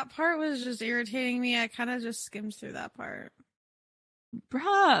 dude, that part was just irritating me. I kind of just skimmed through that part.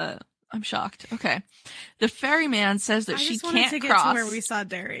 Bruh. I'm shocked. Okay. The ferryman says that I she just wanted can't to get cross. to where we saw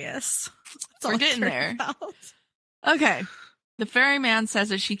Darius. That's all We're I getting cared there. about. Okay. The ferryman says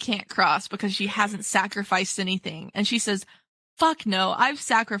that she can't cross because she hasn't sacrificed anything. And she says, fuck no, I've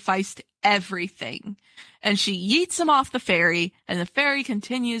sacrificed everything. And she yeets him off the ferry, and the ferry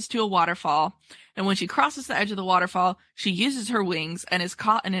continues to a waterfall. And when she crosses the edge of the waterfall, she uses her wings and is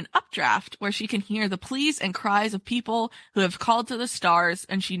caught in an updraft where she can hear the pleas and cries of people who have called to the stars,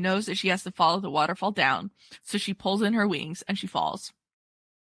 and she knows that she has to follow the waterfall down. So she pulls in her wings and she falls.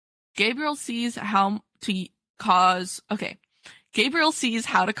 Gabriel sees how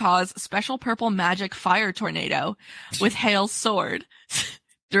to cause special purple magic fire tornado with Hale's sword.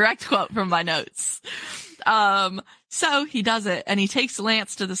 Direct quote from my notes. So he does it, and he takes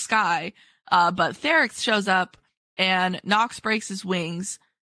Lance to the sky, but Therix shows up, and Nox breaks his wings,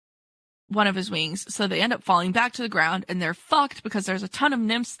 one of his wings, so they end up falling back to the ground, and they're fucked because there's a ton of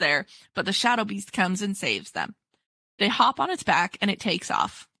nymphs there, but the Shadow Beast comes and saves them. They hop on its back, and it takes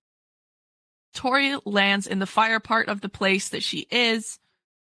off. Tori lands in the fire part of the place that she is,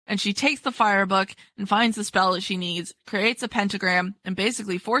 and she takes the fire book and finds the spell that she needs, creates a pentagram, and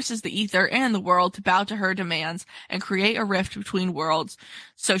basically forces the ether and the world to bow to her demands and create a rift between worlds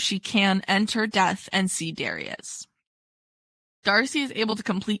so she can enter death and see Darius. Darcy is able to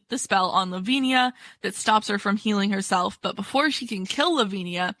complete the spell on Lavinia that stops her from healing herself, but before she can kill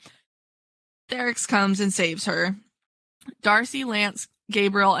Lavinia, Therix comes and saves her. Darcy, Lance,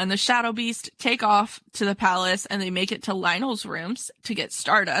 Gabriel, and the Shadow Beast take off to the palace, and they make it to Lionel's rooms to get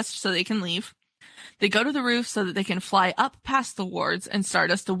Stardust so they can leave. They go to the roof so that they can fly up past the wards and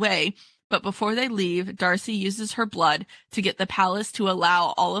Stardust away, but before they leave, Darcy uses her blood to get the palace to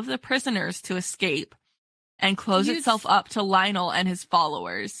allow all of the prisoners to escape and close itself up to Lionel and his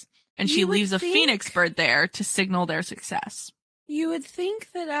followers, and she leaves a phoenix bird there to signal their success. You would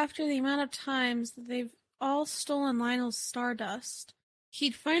think that after the amount of times that they've all stolen Lionel's Stardust,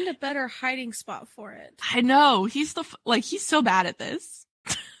 he'd find a better hiding spot for it. I know. He's he's so bad at this.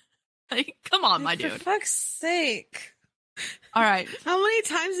 Like, come on, my dude. For fuck's sake. All right. How many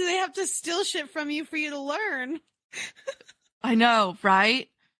times do they have to steal shit from you for you to learn? I know, right?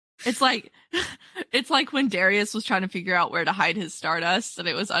 It's like when Darius was trying to figure out where to hide his Stardust and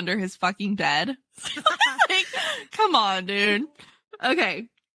it was under his fucking bed. Like, come on, dude. Okay.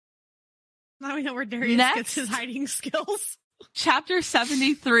 Now we know where Darius gets his hiding skills. Chapter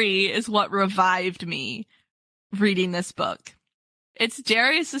 73 is what revived me reading this book. It's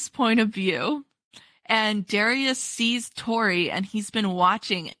Darius's point of view, and Darius sees Tori, and he's been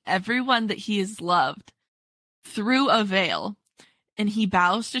watching everyone that he has loved through a veil, and he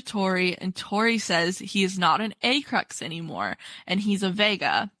bows to Tori, and Tori says he is not an Acrux anymore, and he's a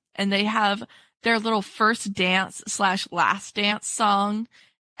Vega, and they have their little first dance / last dance song,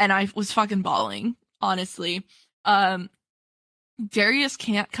 and I was fucking bawling, honestly. Darius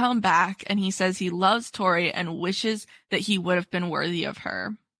can't come back, and he says he loves Tori and wishes that he would have been worthy of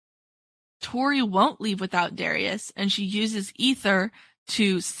her. Tori won't leave without Darius, and she uses ether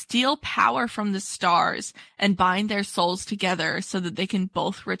to steal power from the stars and bind their souls together so that they can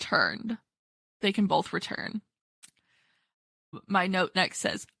both return. My note next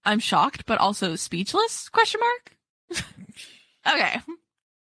says, I'm shocked, but also speechless? ? Okay.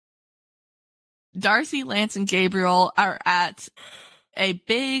 Darcy, Lance, and Gabriel are at a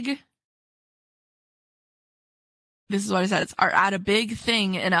big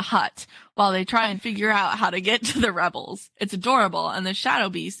thing in a hut while they try and figure out how to get to the rebels. It's adorable, and the Shadow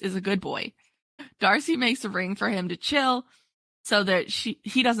Beast is a good boy. Darcy makes a ring for him to chill so that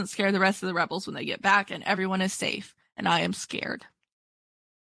he doesn't scare the rest of the rebels when they get back, and everyone is safe, and I am scared.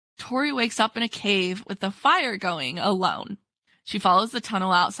 Tori wakes up in a cave with the fire going alone. She follows the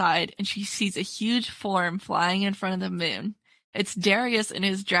tunnel outside, and she sees a huge form flying in front of the moon. It's Darius in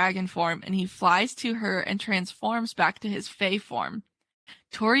his dragon form, and he flies to her and transforms back to his fae form.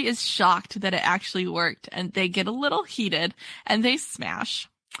 Tori is shocked that it actually worked, and they get a little heated, and they smash.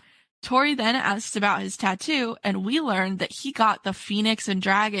 Tori then asks about his tattoo, and we learn that he got the phoenix and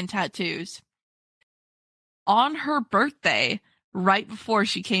dragon tattoos on her birthday, right before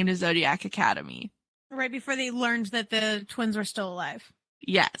she came to Zodiac Academy. Right before they learned that the twins were still alive.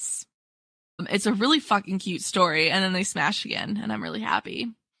 Yes. It's a really fucking cute story, and then they smash again, and I'm really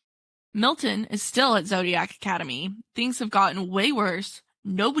happy. Milton is still at Zodiac Academy. Things have gotten way worse.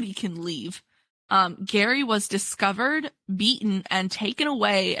 Nobody can leave. Gary was discovered, beaten, and taken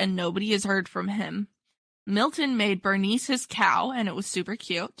away, and nobody has heard from him. Milton made Bernice his cow, and it was super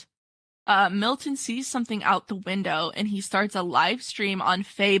cute. Milton sees something out the window, and he starts a live stream on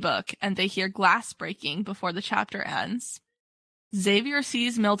Facebook, and they hear glass breaking before the chapter ends. Xavier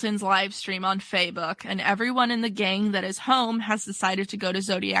sees Milton's live stream on Facebook, and everyone in the gang that is home has decided to go to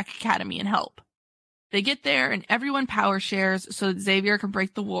Zodiac Academy and help. They get there, and everyone power shares so that Xavier can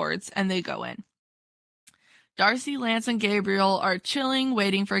break the wards, and they go in. Darcy, Lance, and Gabriel are chilling,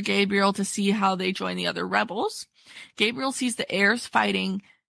 waiting for Gabriel to see how they join the other rebels. Gabriel sees the heirs fighting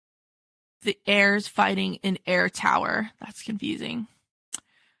in Air Tower. That's confusing.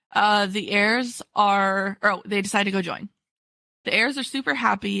 They decide to go join. The heirs are super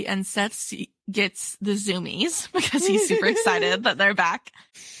happy, and Seth gets the zoomies because he's super excited that they're back.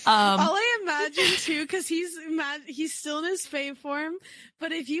 All I imagine too, because he's still in his Fae form.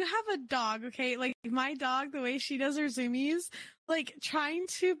 But if you have a dog, okay, like my dog, the way she does her zoomies, like trying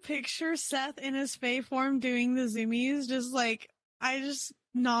to picture Seth in his Fae form doing the zoomies, I just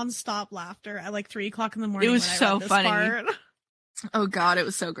nonstop laughter at like 3:00 in the morning. It was so funny. Part. Oh God, it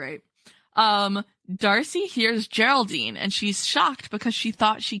was so great. Darcy hears Geraldine, and she's shocked because she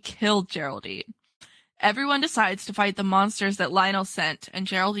thought she killed Geraldine. Everyone decides to fight the monsters that Lionel sent, and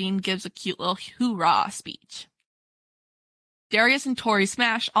Geraldine gives a cute little hoorah speech. Darius and Tori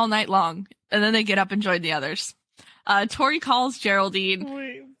smash all night long, and then they get up and join the others. Tori calls Geraldine.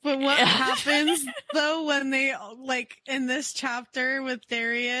 Wait, but what happens though when they, like, in this chapter with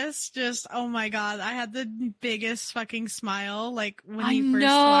Darius, just, oh my God, I had the biggest fucking smile, like, when he first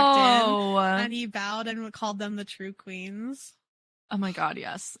walked in, and he bowed and called them the true queens. Oh my God,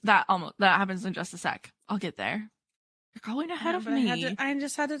 yes. That happens in just a sec. I'll get there. You're going ahead of me. I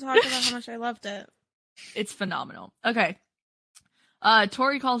just had to talk about how much I loved it. It's phenomenal. Okay.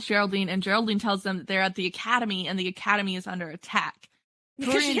 Tori calls Geraldine, and Geraldine tells them that they're at the academy, and the academy is under attack.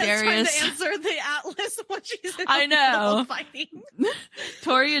 Tori and Darius trying to answer the Atlas when she's in I know. fighting.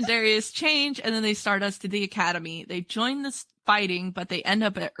 Tori and Darius change, and then they start us to the academy. They join this fighting, but they end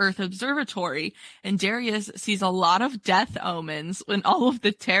up at Earth Observatory, and Darius sees a lot of death omens in all of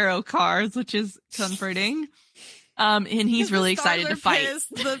the tarot cards, which is comforting. And he's really excited to fight.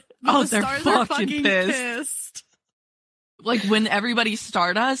 The they're stars are fucking pissed. Like, when everybody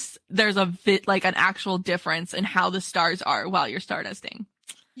stardust, there's an actual difference in how the stars are while you're stardusting.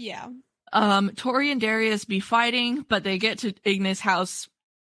 Yeah. Tori and Darius be fighting, but they get to Ignis' house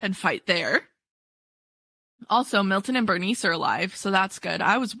and fight there. Also, Milton and Bernice are alive, so that's good.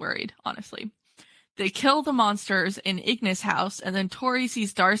 I was worried, honestly. They kill the monsters in Ignis' house, and then Tori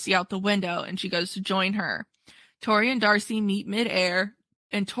sees Darcy out the window, and she goes to join her. Tori and Darcy meet mid-air,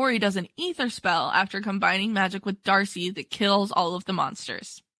 and Tori does an ether spell after combining magic with Darcy that kills all of the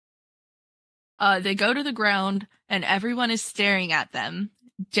monsters. They go to the ground, and everyone is staring at them.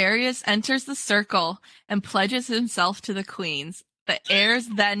 Darius enters the circle and pledges himself to the queens. The heirs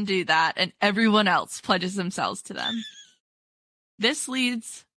then do that, and everyone else pledges themselves to them. This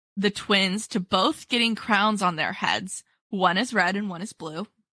leads the twins to both getting crowns on their heads. One is red and one is blue.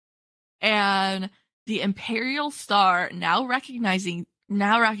 And the Imperial Star now recognizes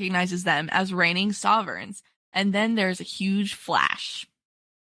them as reigning sovereigns. And then there's a huge flash.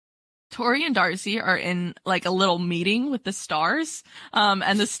 Tori and Darcy are in like a little meeting with the stars.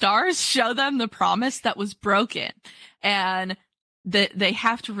 And the stars show them the promise that was broken. And that they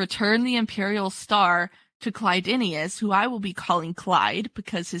have to return the Imperial Star to Clydenius, who I will be calling Clyde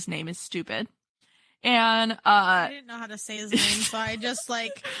because his name is stupid. And I didn't know how to say his name, so I just saw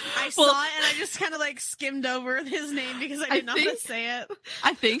it and I just kind of skimmed over his name because I didn't know how to say it.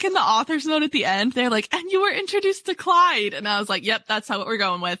 I think in the author's note at the end, they're like, and you were introduced to Clyde. And I was like, yep, that's what we're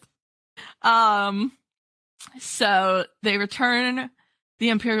going with. So they return the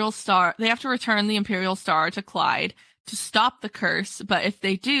Imperial Star. They have to return the Imperial Star to Clyde to stop the curse, but if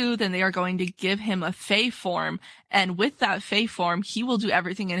they do, then they are going to give him a Fae form, and with that Fae form, he will do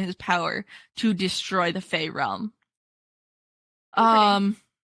everything in his power to destroy the Fae realm.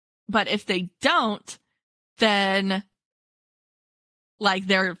 But if they don't, then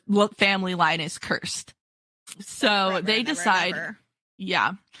their family line is cursed. So they decide,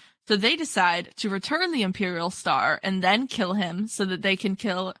 so they decide to return the Imperial Star and then kill him so that they can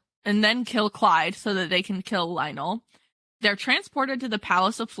kill Clyde so that they can kill Lionel. They're transported to the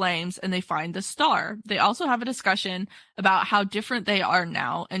Palace of Flames and they find the star. They also have a discussion about how different they are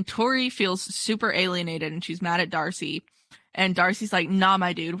now. And Tori feels super alienated and she's mad at Darcy. And Darcy's like, nah,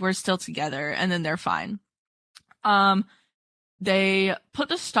 my dude, we're still together. And then they're fine. They put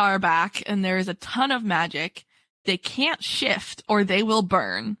the star back and there is a ton of magic. They can't shift or they will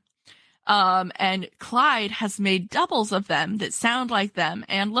burn. And Clyde has made doubles of them that sound like them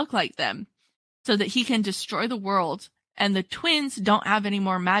and look like them so that he can destroy the world. And the twins don't have any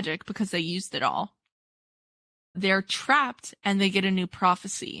more magic because they used it all. They're trapped and they get a new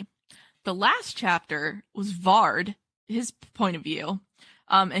prophecy. The last chapter was Vard his point of view.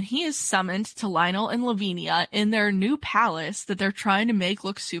 And he is summoned to Lionel and Lavinia in their new palace that they're trying to make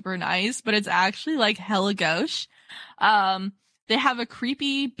look super nice, but it's actually like hella gauche. They have a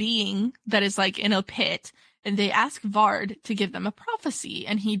creepy being that is like in a pit, and they ask Vard to give them a prophecy,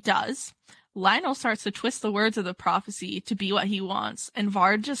 and he does. Lionel starts to twist the words of the prophecy to be what he wants, and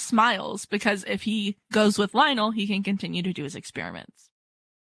Vard just smiles because if he goes with Lionel, he can continue to do his experiments.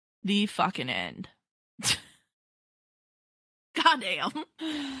 The fucking end. Goddamn.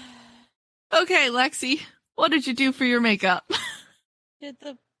 Okay, Lexi, what did you do for your makeup? Did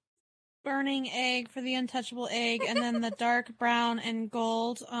the burning egg for the untouchable egg, and then the dark brown and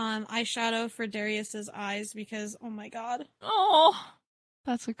gold eyeshadow for Darius's eyes because, oh my god. Oh,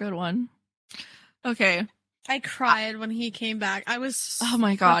 that's a good one. Okay. I cried when he came back. I was Oh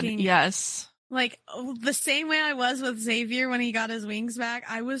my god, fucking, yes. like, the same way I was with Xavier when he got his wings back.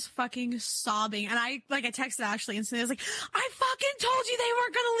 I was fucking sobbing. And I texted Ashley instantly. I was like, I fucking told you they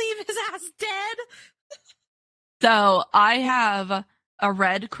weren't gonna leave his ass dead. So I have a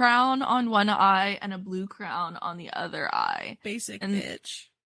red crown on one eye and a blue crown on the other eye. Basic And- bitch.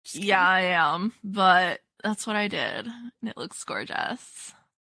 Just Yeah, I am, but that's what I did. And it looks gorgeous.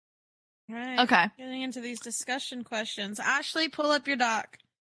 Right. Okay. Getting into these discussion questions. Ashley, pull up your doc.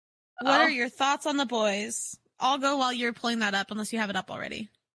 What Oh. are your thoughts on the boys? I'll go while you're pulling that up, unless you have it up already.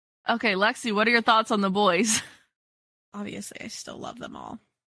 Okay, Lexi, what are your thoughts on the boys? Obviously, I still love them all.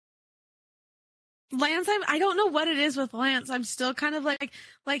 Lance, I don't know what it is with Lance. I'm still kind of like,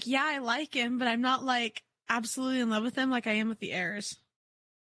 yeah, I like him, but I'm not like absolutely in love with him like I am with the heirs.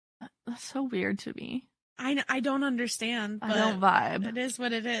 That's so weird to me. I don't understand. But I don't vibe. It is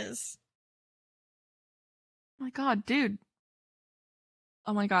what it is. Oh my god, dude.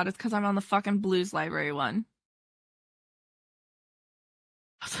 Oh my god, it's because I'm on the fucking Blues Library one.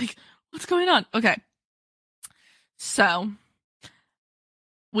 I was like, what's going on? Okay. So,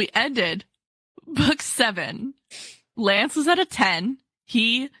 we ended book 7. Lance was at a 10.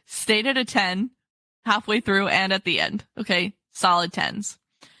 He stayed at a 10 halfway through and at the end. Okay, solid 10s.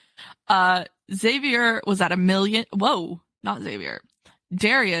 Xavier was at 1 million. Whoa, not Xavier.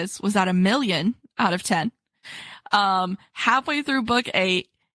 Darius was at 1 million out of 10. Halfway through book 8,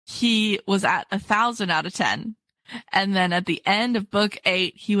 he was at 1,000 out of 10. And then at the end of book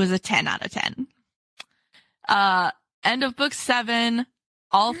 8, he was a 10 out of 10. End of book 7,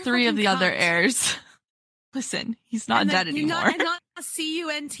 all You're a 3 of the fucking other cunt. heirs. Listen, he's not And then dead you're anymore. not, and not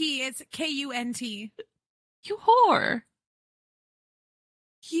C-U-N-T, it's K-U-N-T. You whore.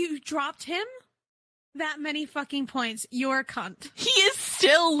 You dropped him? That many fucking points. You're a cunt. He is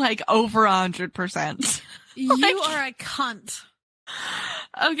still like over 100%. You are a cunt.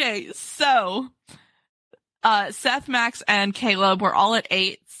 Okay, so Seth, Max, and Caleb were all at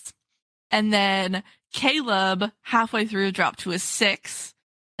 8s. And then Caleb, halfway through, dropped to a 6.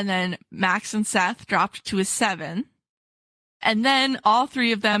 And then Max and Seth dropped to a 7. And then all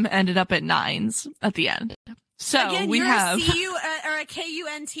 3 of them ended up at 9s at the end. So Again, we you're have... a C-U or a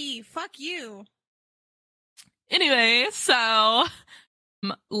K-U-N-T. Fuck you. Anyway, so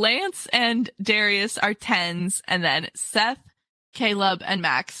Lance and Darius are 10s, and then Seth, Caleb, and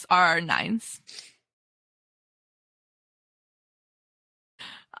Max are 9s.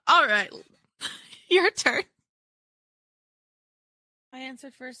 All right. Your turn. I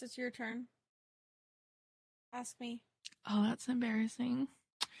answered first. It's your turn. Ask me. Oh, that's embarrassing.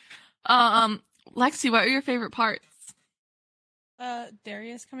 Lexi, what are your favorite parts?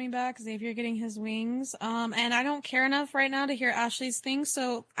 Darius coming back, Xavier getting his wings. And I don't care enough right now to hear Ashley's thing.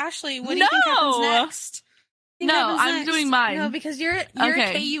 So, Ashley, what do you think happens next? No, I'm doing mine. No, because you're Okay.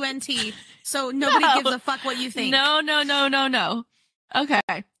 a K-U-N-T. So nobody No. gives a fuck what you think. No. Okay.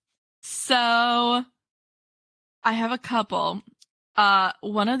 So I have a couple.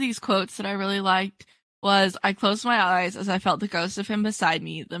 One of these quotes that I really liked was, I closed my eyes as I felt the ghost of him beside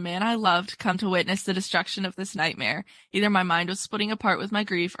me, the man I loved, come to witness the destruction of this nightmare. Either my mind was splitting apart with my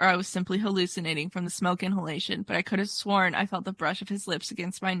grief, or I was simply hallucinating from the smoke inhalation, but I could have sworn I felt the brush of his lips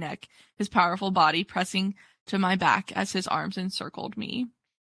against my neck, his powerful body pressing to my back as his arms encircled me.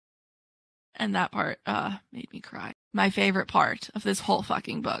 And that part, made me cry. My favorite part of this whole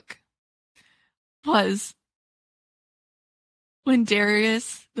fucking book was when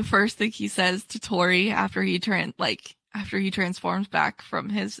Darius, the first thing he says to Tori after he transforms back from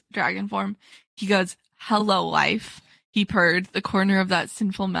his dragon form, he goes, "Hello, life." He purred, the corner of that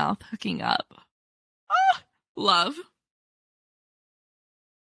sinful mouth hooking up. Ah, love.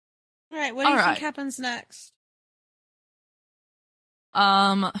 All right, what do you All think right. happens next?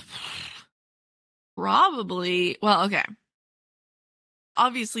 Probably. Well, okay.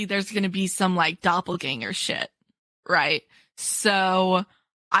 Obviously, there's gonna be some like doppelganger shit right? So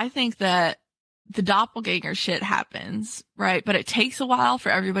I think that the doppelganger shit happens, right? But it takes a while for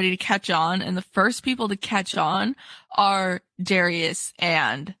everybody to catch on, and the first people to catch on are Darius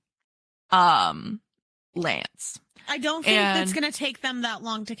and Lance. I don't think it's going to take them that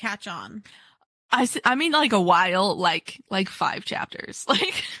long to catch on. I mean, like a while, like 5 chapters,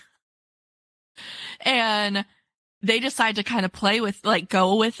 like, and they decide to kind of play with, like,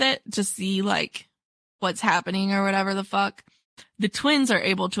 go with it to see, like, what's happening or whatever the fuck. The twins are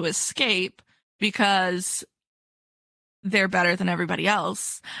able to escape because they're better than everybody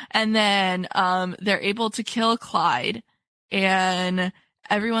else. And then, they're able to kill Clyde, and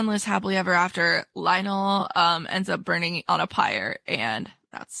everyone lives happily ever after. Lionel, ends up burning on a pyre, and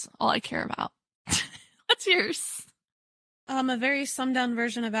that's all I care about. What's yours? A very summed down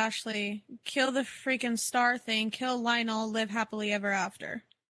version of Ashley. Kill the freaking star thing, kill Lionel, live happily ever after.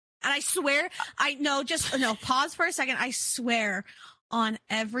 And I swear, pause for a second. I swear on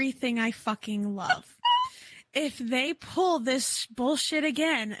everything I fucking love. If they pull this bullshit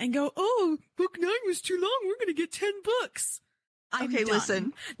again and go, oh, book 9 was too long, we're going to get 10 books. I'm done.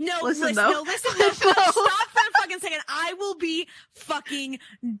 Listen. Listen. No. Stop for a fucking second. I will be fucking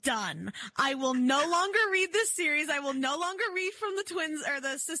done. I will no longer read this series. I will no longer read from the twins or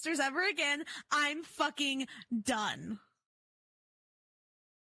the sisters ever again. I'm fucking done.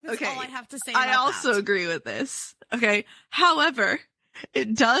 That's all I have to say about I also agree with this. Okay. However,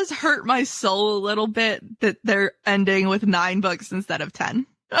 it does hurt my soul a little bit that they're ending with 9 books instead of 10.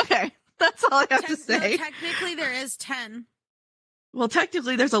 Okay. That's all I have to say. No, technically there is 10. Well,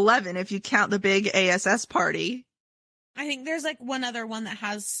 technically there's 11 if you count the big ASS party. I think there's like one other one that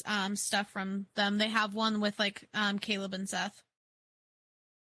has stuff from them. They have one with like Caleb and Seth.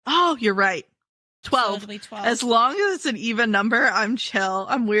 Oh, you're right. 12. So it'll be 12. As long as it's an even number, I'm chill.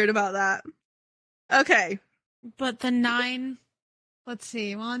 I'm weird about that. Okay. But the 9, let's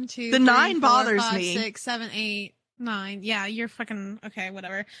see, 1, 2, the 3, 9 4, bothers 5, me. 6, 7, 8, 9. Yeah, you're fucking okay,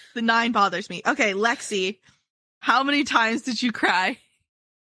 whatever. The 9 bothers me. Okay, Lexi, how many times did you cry?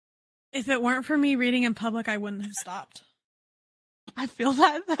 If it weren't for me reading in public, I wouldn't have stopped. I feel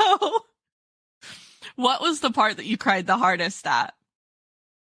that though. What was the part that you cried the hardest at?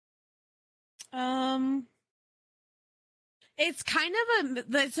 It's kind of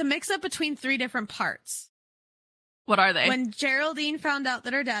it's a mix up between 3 different parts. What are they? When Geraldine found out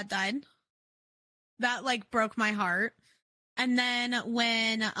that her dad died, that like broke my heart. And then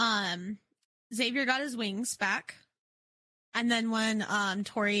when Xavier got his wings back, and then when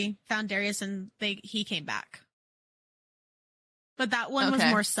Tori found Darius and he came back. But that one was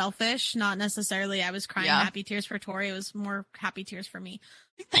more selfish, not necessarily I was crying happy tears for Tori. It was more happy tears for me.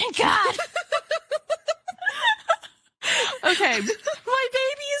 Thank God. Okay. My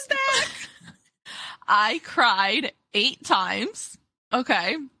baby is back. I cried 8 times.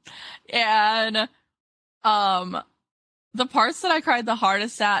 Okay. And the parts that I cried the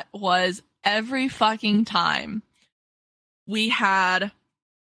hardest at was every fucking time we had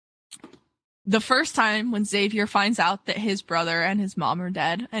the first time when Xavier finds out that his brother and his mom are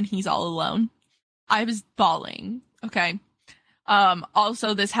dead and he's all alone. I was bawling. Okay.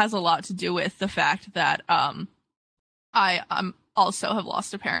 Also, this has a lot to do with the fact that I also have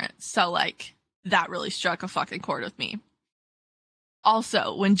lost a parent. So, like, that really struck a fucking chord with me.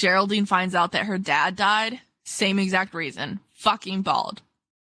 Also, when Geraldine finds out that her dad died, same exact reason. Fucking bawled.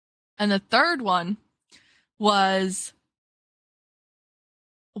 And the third one was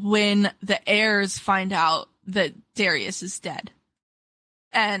when the heirs find out that Darius is dead.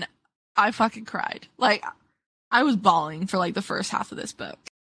 And I fucking cried. Like, I was bawling for, like, the first half of this book.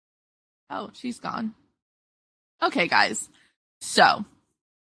 Oh, she's gone. Okay, guys. So,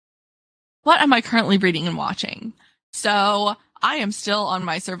 what am I currently reading and watching? So, I am still on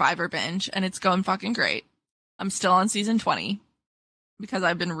my Survivor binge, and it's going fucking great. I'm still on season 20, because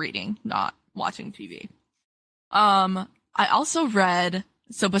I've been reading, not watching TV. I also read,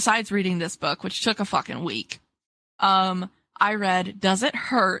 so besides reading this book, which took a fucking week, I read Does It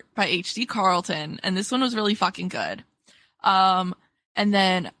Hurt by H.D. Carlton, and this one was really fucking good. And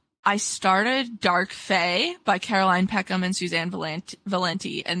then I started Dark Fae by Caroline Peckham and Susanne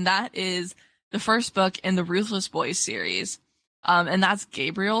Valenti, and that is the first book in the Ruthless Boys series. And that's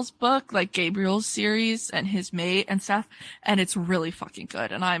Gabriel's book, like Gabriel's series and his mate and stuff, and it's really fucking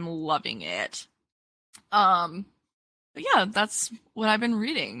good, and I'm loving it. But yeah, that's what I've been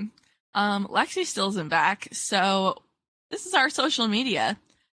reading. Lexi still isn't back, so this is our social media.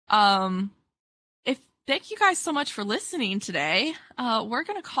 Thank you guys so much for listening today. We're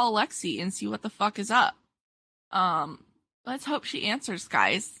gonna call Lexi and see what the fuck is up. Let's hope she answers,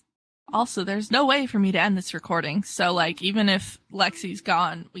 guys. Also, there's no way for me to end this recording. So, like, even if Lexi's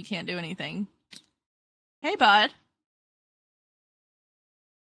gone, we can't do anything. Hey, bud.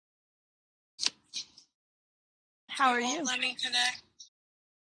 How are you? Let me connect.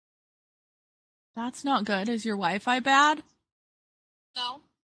 That's not good. Is your Wi-Fi bad? No.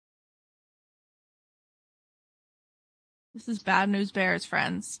 This is Bad News Bears,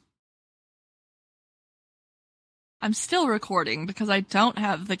 friends. I'm still recording because I don't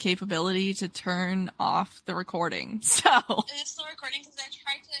have the capability to turn off the recording. So. It's still recording because I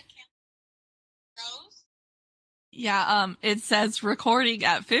tried to cancel those. Yeah, it says recording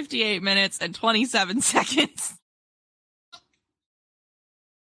at 58 minutes and 27 seconds.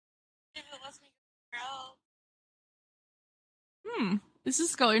 If it lets me go. This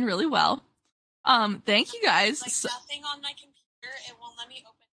is going really well. Thank you guys. Like nothing on my computer, it won't let me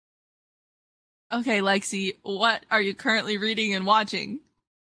open. Okay, Lexi, what are you currently reading and watching?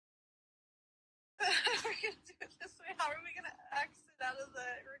 We're gonna do it this way. How are we gonna exit out of the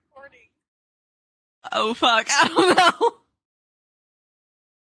recording? Oh fuck, I don't know.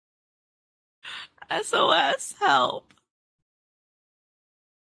 SOS, help.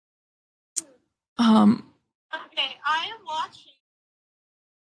 Okay, I am watching.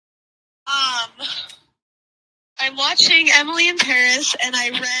 I'm watching Emily in Paris, and I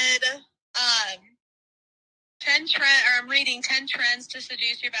read 10 trend, or I'm reading 10 Trends to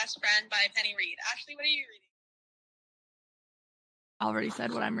Seduce Your Best Friend by Penny Reed. Ashley, what are you reading? I already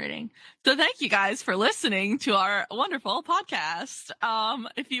said what I'm reading. So thank you guys for listening to our wonderful podcast.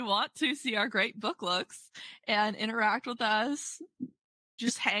 If you want to see our great book looks and interact with us,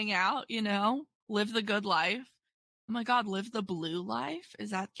 just hang out, you know, live the good life. Oh my God, live the blue life?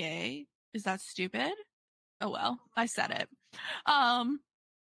 Is that gay? Is that stupid? Oh well, I said it.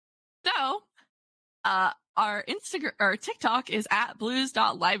 Our Instagram or TikTok is at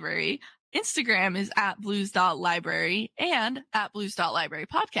blues.library. Instagram is at blues.library and at blues.library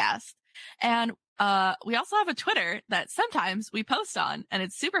podcast. And we also have a Twitter that sometimes we post on, and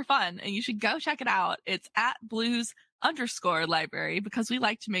it's super fun, and you should go check it out. It's at blues_library because we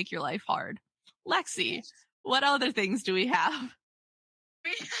like to make your life hard. Lexi, what other things do we have?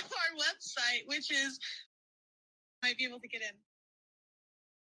 We have our website, which is might be able to get in.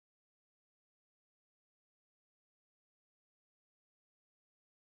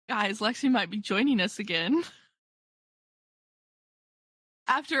 Guys, Lexi might be joining us again.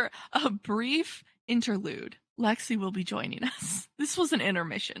 After a brief interlude, Lexi will be joining us. This was an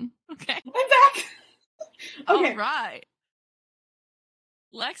intermission, okay? I'm back. Okay. All right.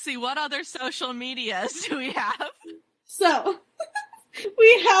 Lexi, what other social medias do we have? So,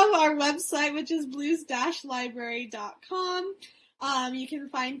 we have our website, which is blues-library.com. You can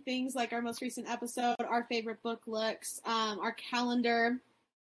find things like our most recent episode, our favorite book looks, our calendar,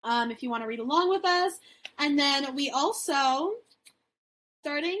 if you want to read along with us. And then we also,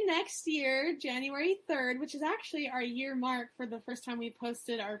 starting next year, January 3rd, which is actually our year mark for the first time we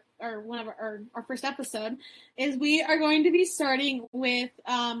posted our first episode, is we are going to be starting with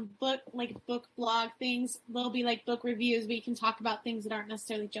book blog things. There'll be like book reviews. We can talk about things that aren't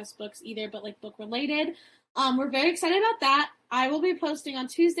necessarily just books either, but like book related. We're very excited about that. I will be posting on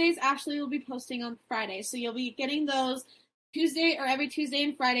Tuesdays. Ashley will be posting on Fridays. So you'll be getting those Tuesday or every Tuesday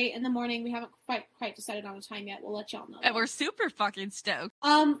and Friday in the morning. We haven't quite decided on a time yet. We'll let y'all know. And we're super fucking stoked.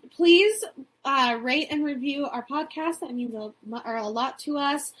 Please rate and review our podcast. That means a lot to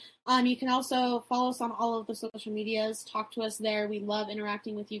us. You can also follow us on all of the social medias. Talk to us there. We love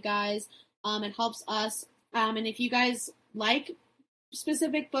interacting with you guys. It helps us. And if you guys like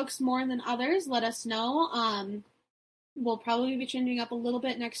specific books more than others, let us know. We'll probably be changing up a little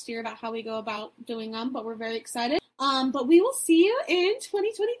bit next year about how we go about doing them, but we're very excited. But we will see you in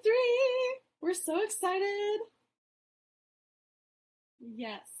 2023. We're so excited.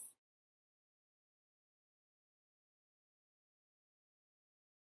 Yes.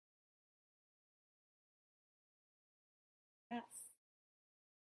 Yes.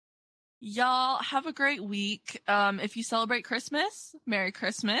 Y'all have a great week. If you celebrate Christmas, Merry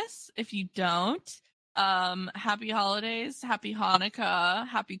Christmas. If you don't, happy holidays, happy Hanukkah,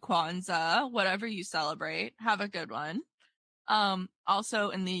 happy Kwanzaa, whatever you celebrate. Have a good one. Also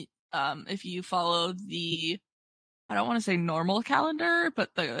in the, if you follow the, I don't want to say normal calendar,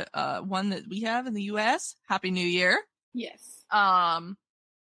 but the, one that we have in the US, Happy New Year. Yes.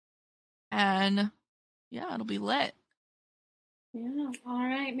 And yeah, it'll be lit. Yeah. All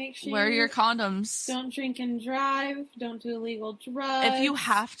right. Make sure Wear your condoms. Don't drink and drive. Don't do illegal drugs. If you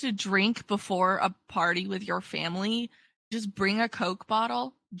have to drink before a party with your family, just bring a Coke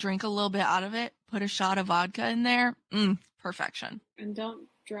bottle, drink a little bit out of it, put a shot of vodka in there. perfection. And don't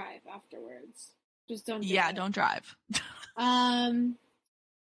drive afterwards. Just don't do Yeah, it. don't drive. Um,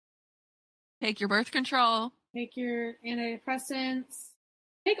 Take your birth control. take your antidepressants.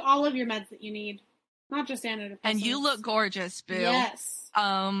 Take all of your meds that you need. Not just antidepressants. And you look gorgeous, boo. Yes.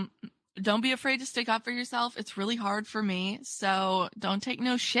 Don't be afraid to stick up for yourself. It's really hard for me, so don't take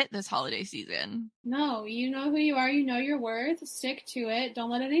no shit this holiday season. No, you know who you are. You know your worth. Stick to it. Don't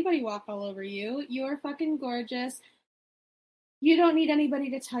let anybody walk all over you. You are fucking gorgeous. You don't need anybody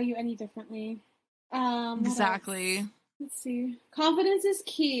to tell you any differently. What Exactly. else? Let's see. Confidence is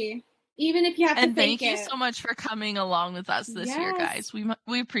key. Even if you have to And fake thank you it. so much for coming along with us this year, Yes. guys.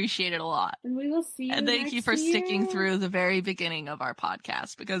 We appreciate it a lot. And we will see you And thank you next for sticking year. through the very beginning of our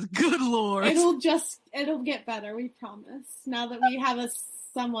podcast because good lord. It'll get better, we promise. Now that we have a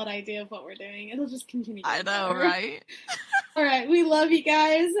somewhat idea of what we're doing, it'll just continue I getting know, better. right? All right, we love you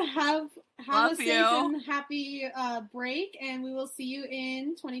guys. Have Love a safe you. and happy break, and we will see you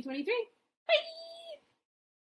in 2023. Bye!